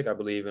first-round pick, I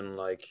believe, in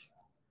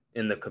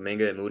the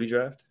Kuminga and Moody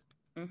draft.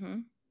 Mm-hmm.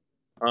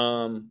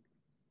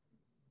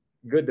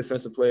 Good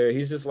defensive player.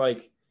 He's just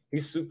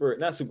he's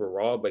not super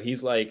raw, but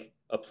he's like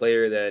a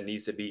player that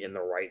needs to be in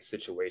the right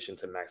situation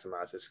to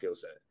maximize his skill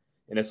set.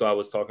 And that's what I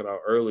was talking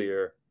about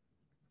earlier.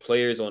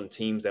 players on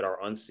teams that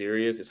are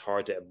unserious, it's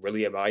hard to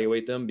really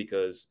evaluate them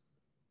because,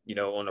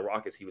 on the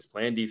Rockets, he was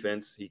playing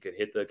defense. He could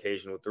hit the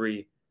occasional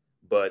three,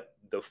 but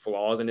the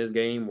flaws in his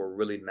game were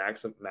really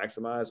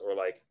maximized or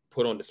like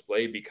put on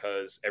display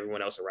because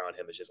everyone else around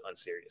him is just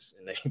unserious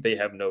and they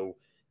have no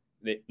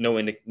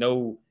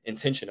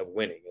intention of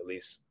winning, at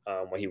least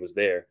when he was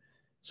there.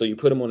 So you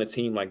put him on a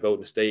team like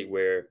Golden State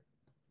where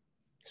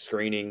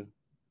screening,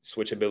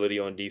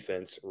 switchability on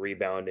defense,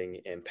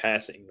 rebounding, and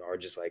passing are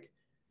just like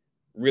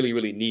really,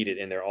 really needed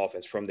in their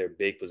offense from their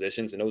big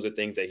positions. And those are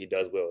things that he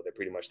does well. They're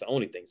pretty much the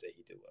only things that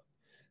he do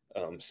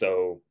well.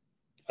 So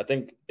I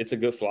think it's a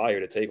good flyer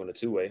to take on the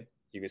two-way.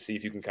 You can see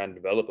if you can kind of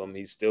develop him.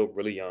 He's still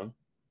really young.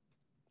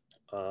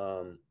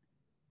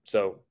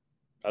 So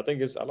I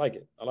think I like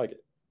it. I like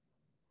it.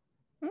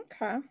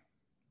 Okay.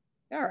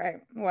 All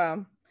right.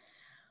 Well,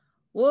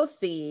 we'll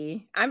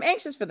see. I'm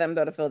anxious for them,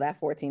 though, to fill that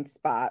 14th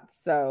spot.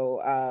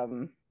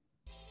 So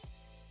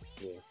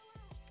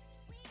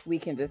we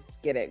can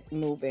just get it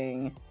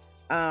moving.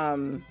 I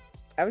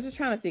was just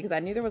trying to see because I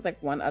knew there was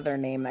like one other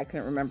name that I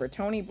couldn't remember.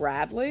 Tony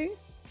Bradley.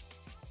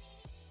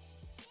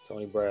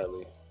 Tony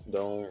Bradley.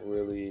 Not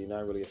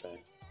really a fan.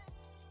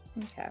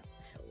 Okay.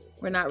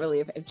 We're not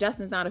really if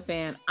Justin's not a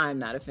fan, I'm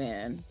not a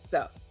fan.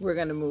 So we're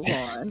going to move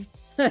on.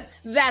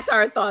 That's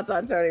our thoughts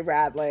on Tony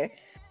Bradley.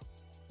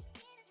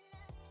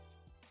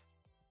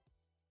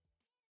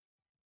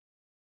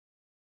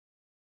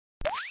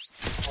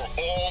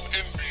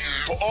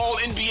 For all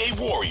NBA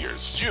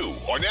Warriors, you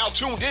are now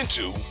tuned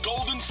into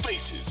Golden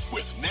Spaces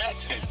with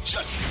Nat and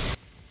Justin.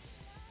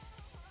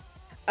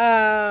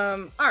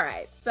 All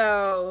right.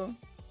 So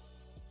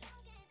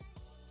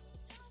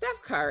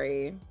Steph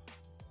Curry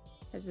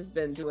has just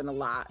been doing a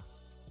lot,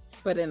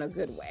 but in a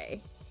good way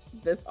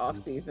this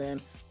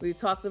offseason. We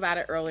talked about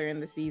it earlier in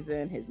the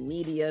season, his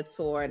media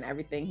tour and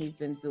everything he's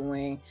been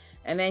doing.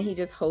 And then he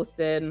just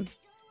hosted,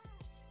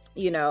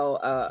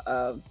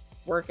 a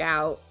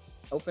workout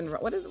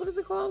what is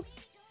it called?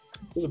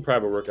 It was a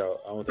private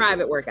workout.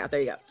 Private workout.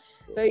 There you go.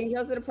 So he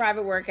hosted a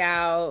private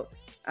workout.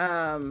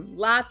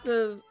 Lots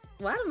of,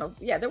 I don't know.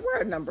 Yeah, there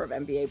were a number of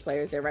NBA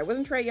players there, right?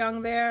 Wasn't Trae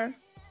Young there?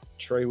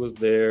 Trae was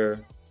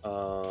there.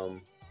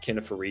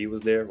 Kenneth Faried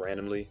was there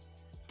randomly.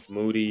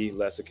 Moody,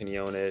 Lester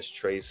Quinones,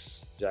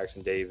 Trace,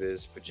 Jackson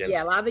Davis, Pajemski.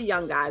 Yeah, a lot of the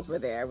young guys were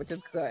there, which is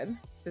good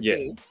to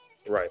see.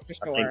 Right. For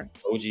sure. I think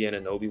OG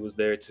Anunoby was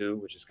there too,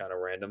 which is kind of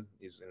random.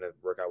 He's in the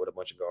workout with a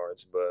bunch of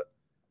guards, but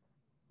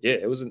yeah,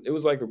 it was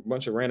like a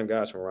bunch of random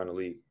guys from around the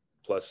league,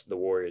 plus the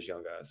Warriors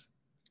young guys.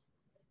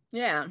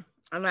 Yeah,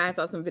 I mean, I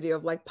saw some video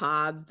of like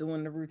Pods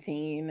doing the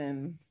routine,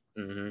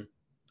 and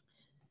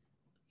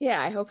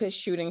yeah, I hope his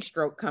shooting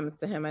stroke comes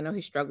to him. I know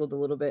he struggled a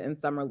little bit in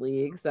summer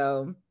league,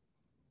 so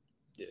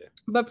yeah.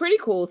 But pretty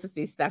cool to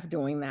see Steph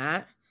doing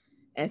that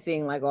and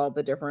seeing like all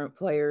the different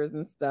players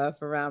and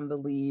stuff around the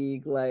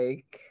league,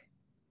 like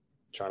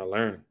trying to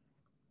learn,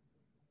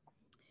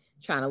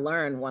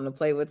 want to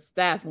play with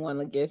Steph, want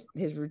to get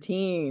his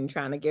routine,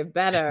 trying to get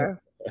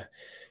better.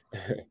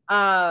 It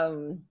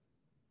would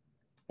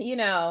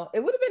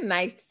have been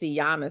nice to see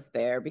Giannis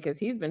there because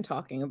he's been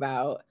talking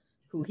about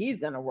who he's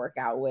going to work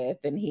out with,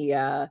 and he's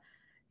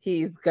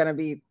going to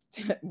be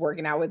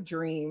working out with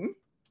Dream.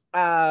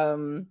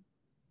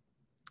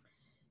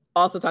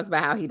 Also talks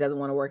about how he doesn't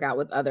want to work out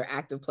with other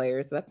active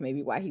players, so that's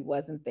maybe why he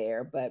wasn't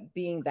there. But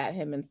being that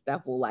him and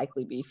Steph will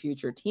likely be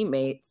future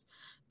teammates,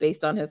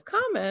 based on his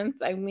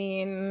comments, I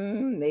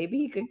mean, maybe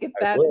he could get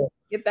that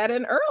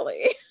in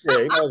early. Yeah,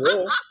 he might as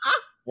well.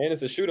 Man,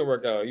 it's a shooting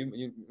workout.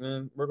 You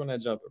work on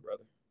that jumper,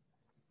 brother.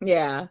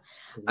 Yeah.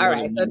 All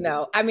right. So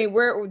no, I mean,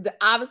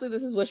 obviously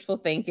this is wishful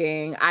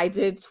thinking. I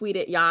did tweet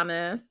at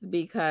Giannis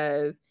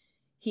because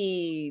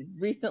he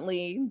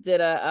recently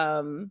did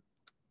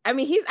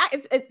he's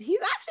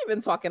actually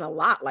been talking a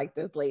lot like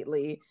this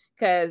lately,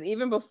 because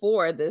even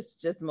before this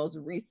just most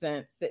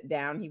recent sit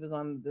down, he was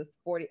on this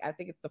 48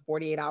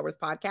 Hours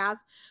podcast.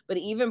 But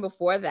even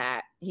before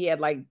that, he had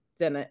like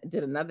did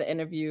another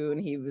interview, and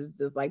he was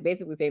just like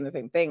basically saying the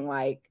same thing.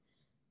 Like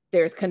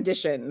there's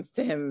conditions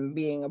to him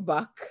being a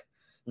Buck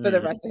for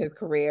the rest of his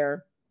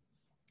career.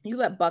 You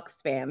let Bucks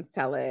fans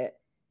tell it.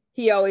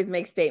 He always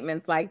makes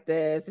statements like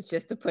this. It's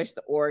just to push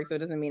the org, so it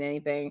doesn't mean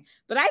anything.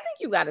 But I think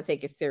you got to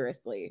take it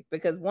seriously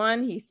because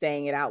one, he's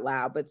saying it out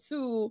loud. But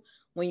two,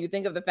 when you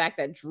think of the fact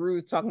that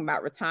Drew's talking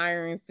about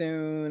retiring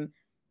soon,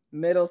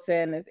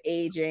 Middleton is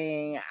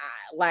aging,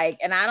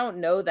 and I don't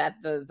know that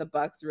the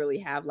Bucks really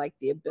have like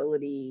the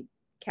ability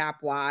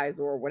cap wise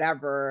or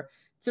whatever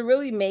to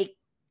really make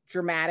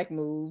dramatic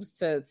moves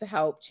to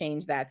help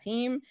change that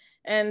team.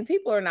 And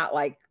people are not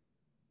like,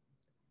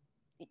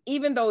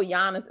 even though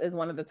Giannis is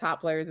one of the top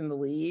players in the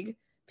league,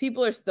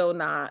 people are still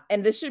not,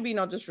 and this should be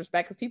no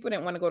disrespect because people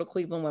didn't want to go to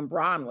Cleveland when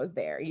Bron was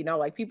there,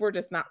 like people are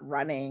just not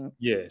running.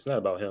 Yeah, it's not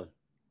about him.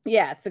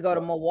 Yeah, to go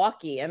to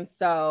Milwaukee. And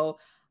so,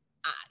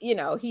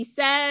 he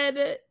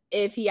said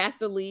if he has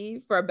to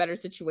leave for a better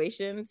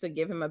situation to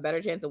give him a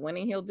better chance of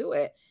winning, he'll do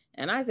it.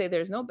 And I say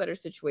there's no better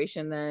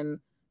situation than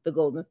the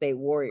Golden State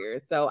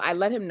Warriors. So I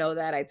let him know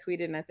that. I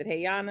tweeted and I said,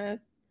 hey,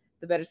 Giannis,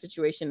 the better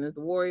situation is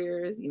the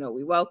Warriors. You know,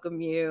 we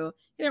welcome you.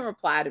 He didn't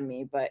reply to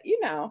me, but, you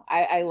know,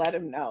 I let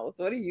him know.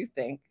 So what do you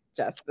think,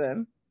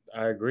 Justin?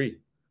 I agree.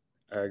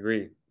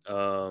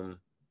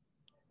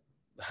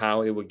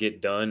 How it would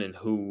get done and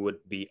who would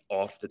be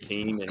off the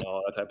team and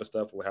all that type of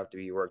stuff will have to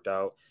be worked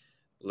out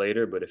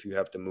later. But if you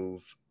have to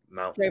move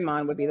mountains,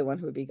 Draymond would be the one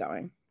who would be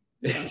going.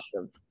 You don't have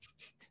to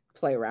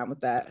play around with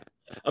that.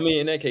 I mean,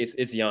 in that case,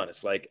 it's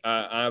Giannis. Like,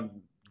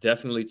 I'm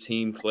definitely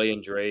team Clay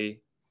and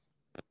Dre,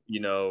 you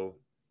know,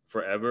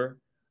 forever.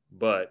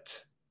 But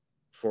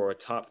for a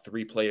top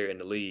 3 player in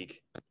the league,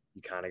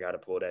 you kind of got to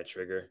pull that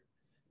trigger.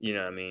 You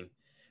know what I mean?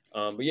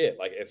 But yeah,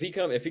 like if he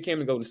came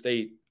to Golden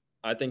State,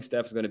 I think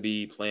Steph's going to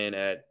be playing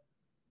at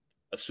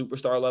a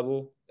superstar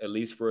level, at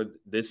least for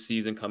this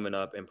season coming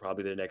up and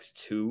probably the next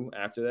 2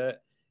 after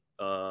that.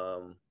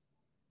 How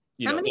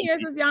many years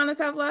does Giannis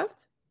have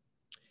left?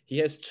 He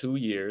has 2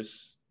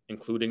 years,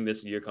 including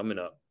this year coming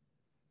up,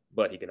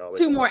 but he can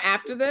always 2 more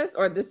after this,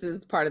 or this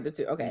is part of the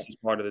 2? Okay. This is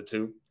part of the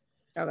 2.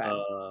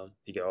 Okay.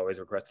 He can always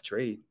request a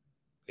trade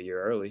a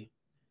year early.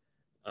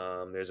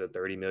 There's a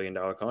 $30 million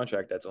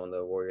contract that's on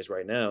the Warriors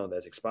right now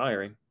that's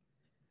expiring.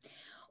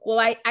 Well,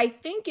 I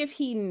think if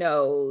he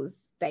knows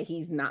that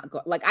he's not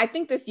going, like, I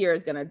think this year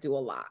is going to do a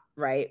lot,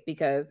 right?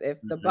 Because if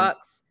the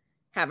Bucks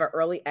have an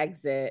early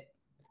exit,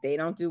 they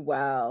don't do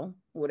well,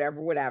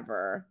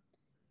 whatever,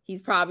 he's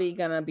probably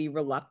going to be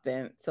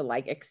reluctant to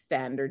like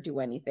extend or do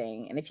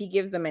anything. And if he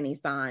gives them any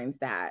signs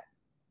that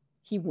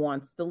he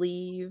wants to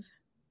leave,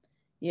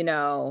 you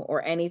know,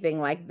 or anything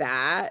like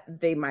that,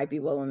 they might be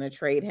willing to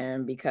trade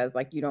him because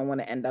like you don't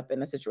want to end up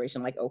in a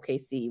situation like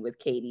OKC with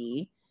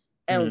KD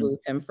and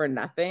lose him for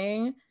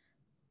nothing.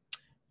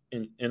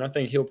 And I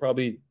think he'll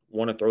probably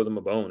want to throw them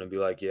a bone and be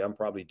like, yeah, I'm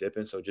probably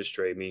dipping, so just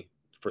trade me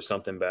for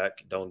something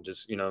back. Don't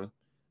just, you know,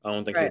 I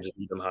don't think he'll just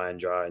leave them high and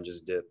dry and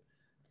just dip.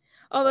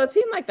 Although a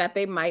team like that,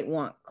 they might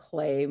want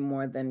Clay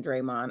more than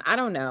Draymond. I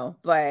don't know,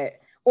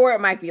 or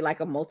it might be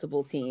like a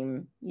multiple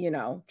team, you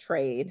know,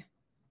 trade.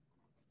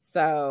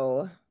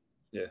 So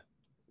yeah,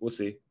 we'll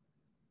see.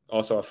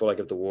 Also, I feel like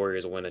if the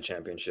Warriors win a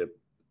championship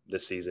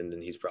this season,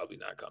 then he's probably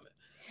not coming.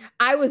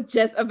 I was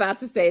just about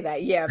to say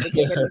that, yeah,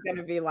 because it's going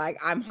to be like,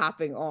 I'm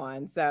hopping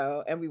on.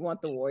 So, and we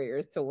want the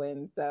Warriors to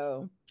win.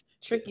 So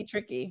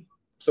tricky.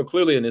 So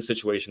clearly in this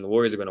situation, the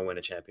Warriors are going to win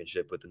a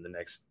championship within the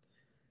next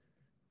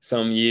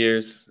some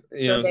years.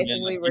 So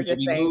basically, we're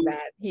just saying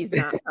that he's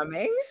not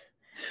coming.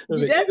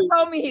 You just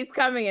told me he's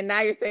coming, and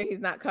now you're saying he's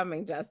not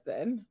coming,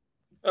 Justin.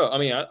 Oh, I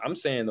mean, I'm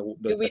saying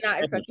do we not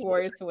expect the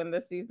Warriors to win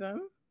this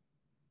season?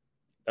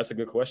 That's a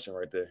good question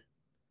right there.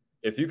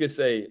 If you could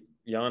say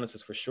Giannis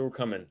is for sure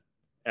coming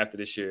after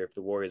this year, if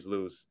the Warriors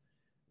lose,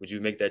 would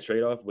you make that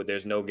trade-off? But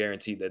there's no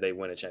guarantee that they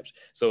win a championship.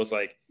 So it's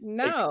like,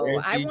 no,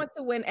 I want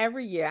to win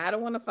every year. I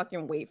don't want to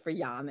fucking wait for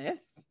Giannis.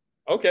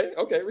 Okay,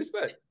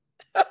 respect.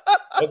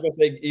 I was gonna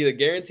say either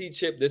guaranteed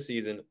chip this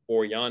season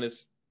or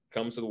Giannis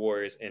comes to the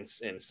Warriors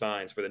and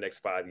signs for the next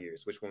 5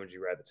 years. Which one would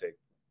you rather take?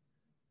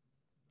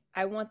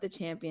 I want the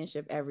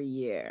championship every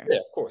year. Yeah,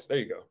 of course. There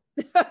you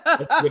go.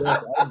 That's a good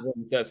answer.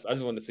 I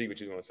just wanted to see what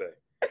you want to say.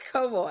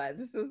 Come on,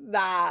 this is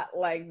not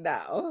like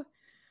no.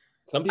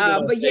 Some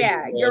people, but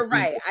yeah, you're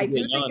right. I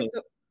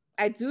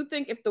do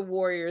think if the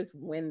Warriors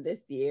win this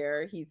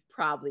year, he's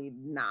probably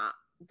not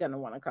gonna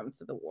want to come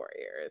to the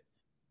Warriors,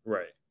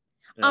 right?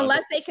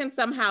 Unless they can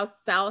somehow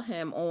sell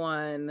him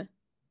on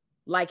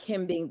like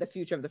him being the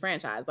future of the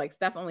franchise. Like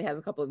Steph only has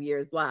a couple of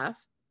years left.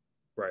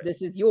 Right.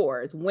 This is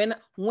yours. Win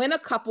a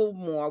couple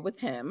more with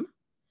him.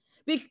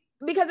 Because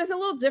it's a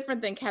little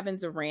different than Kevin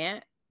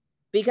Durant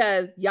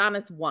because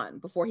Giannis won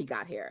before he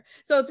got here.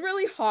 So it's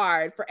really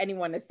hard for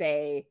anyone to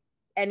say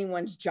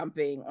anyone's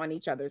jumping on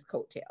each other's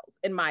coattails,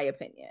 in my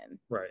opinion.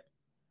 Right.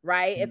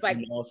 Right? It's like,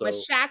 but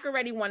Shaq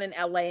already won in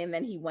LA and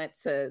then he went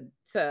to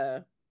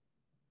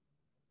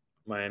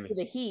Miami. To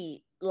the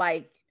Heat.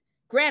 Like,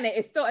 granted,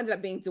 it still ended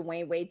up being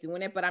Dwayne Wade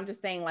doing it, but I'm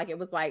just saying, like, it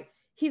was like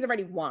he's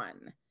already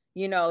won,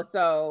 you know.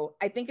 So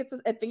I think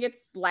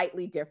it's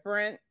slightly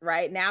different,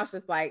 right? Now it's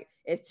just like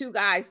it's 2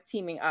 guys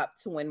teaming up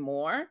to win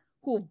more,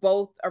 who've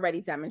both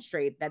already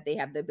demonstrated that they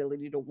have the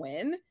ability to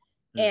win,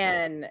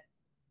 and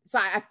so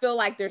I feel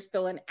like there's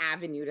still an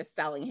avenue to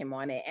selling him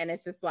on it, and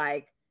it's just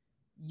like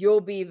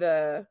you're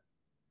the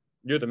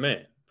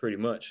man, pretty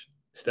much.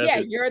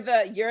 Steph you're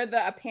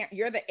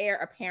the heir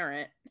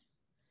apparent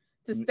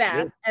to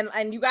Steph,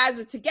 and you guys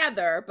are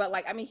together, but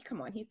like, I mean,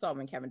 come on, he saw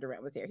when Kevin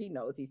Durant was here. He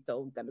knows he's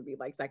still gonna be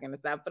like second to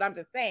Steph, but I'm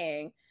just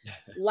saying,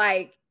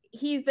 like,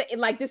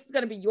 this is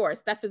gonna be yours.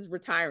 Steph is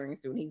retiring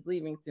soon, he's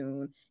leaving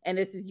soon, and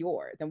this is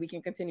yours, and we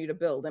can continue to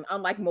build. And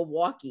unlike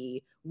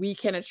Milwaukee, we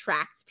can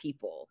attract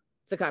people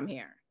to come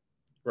here.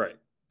 Right.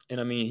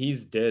 And I mean,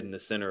 he's dead in the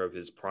center of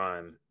his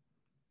prime.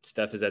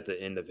 Steph is at the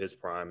end of his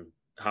prime.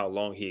 How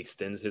long he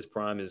extends his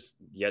prime is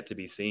yet to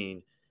be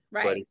seen.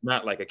 Right. But it's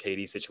not like a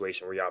KD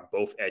situation where y'all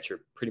both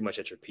pretty much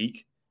at your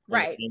peak on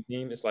the same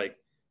team. It's like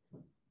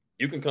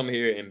you can come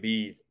here and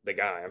be the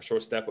guy. I'm sure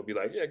Steph would be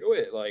like, yeah, go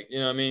ahead. Like, you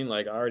know what I mean?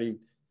 Like, I already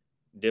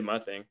did my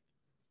thing.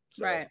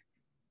 So right.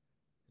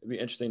 It'd be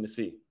interesting to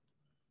see.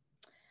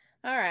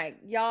 All right,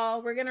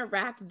 y'all, we're going to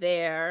wrap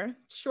there.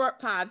 Short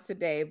pod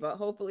today, but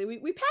hopefully we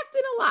packed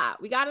in a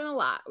lot. We got in a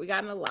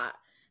lot.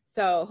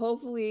 So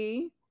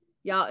hopefully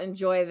y'all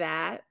enjoy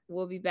that.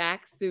 We'll be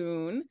back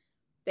soon.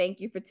 Thank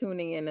you for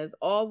tuning in as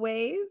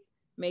always.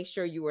 Make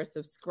sure you are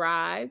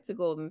subscribed to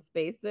Golden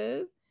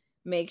Spaces.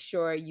 Make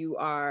sure you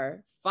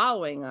are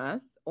following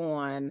us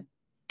on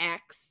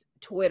X,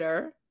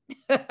 Twitter,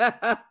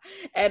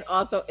 and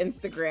also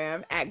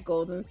Instagram at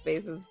Golden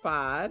Spaces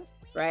Pod.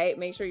 Right?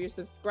 Make sure you're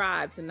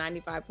subscribed to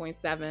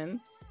 95.7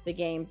 The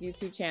Game's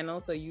YouTube channel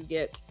so you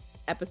get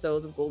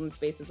episodes of Golden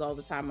Spaces all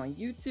the time on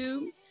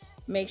YouTube.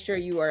 Make sure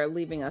you are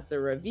leaving us a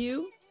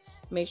review.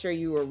 Make sure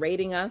you are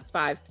rating us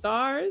 5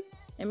 stars.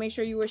 And make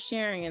sure you are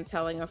sharing and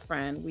telling a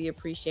friend. We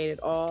appreciate it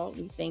all.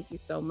 We thank you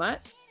so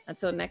much.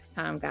 Until next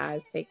time,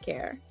 guys, take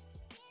care.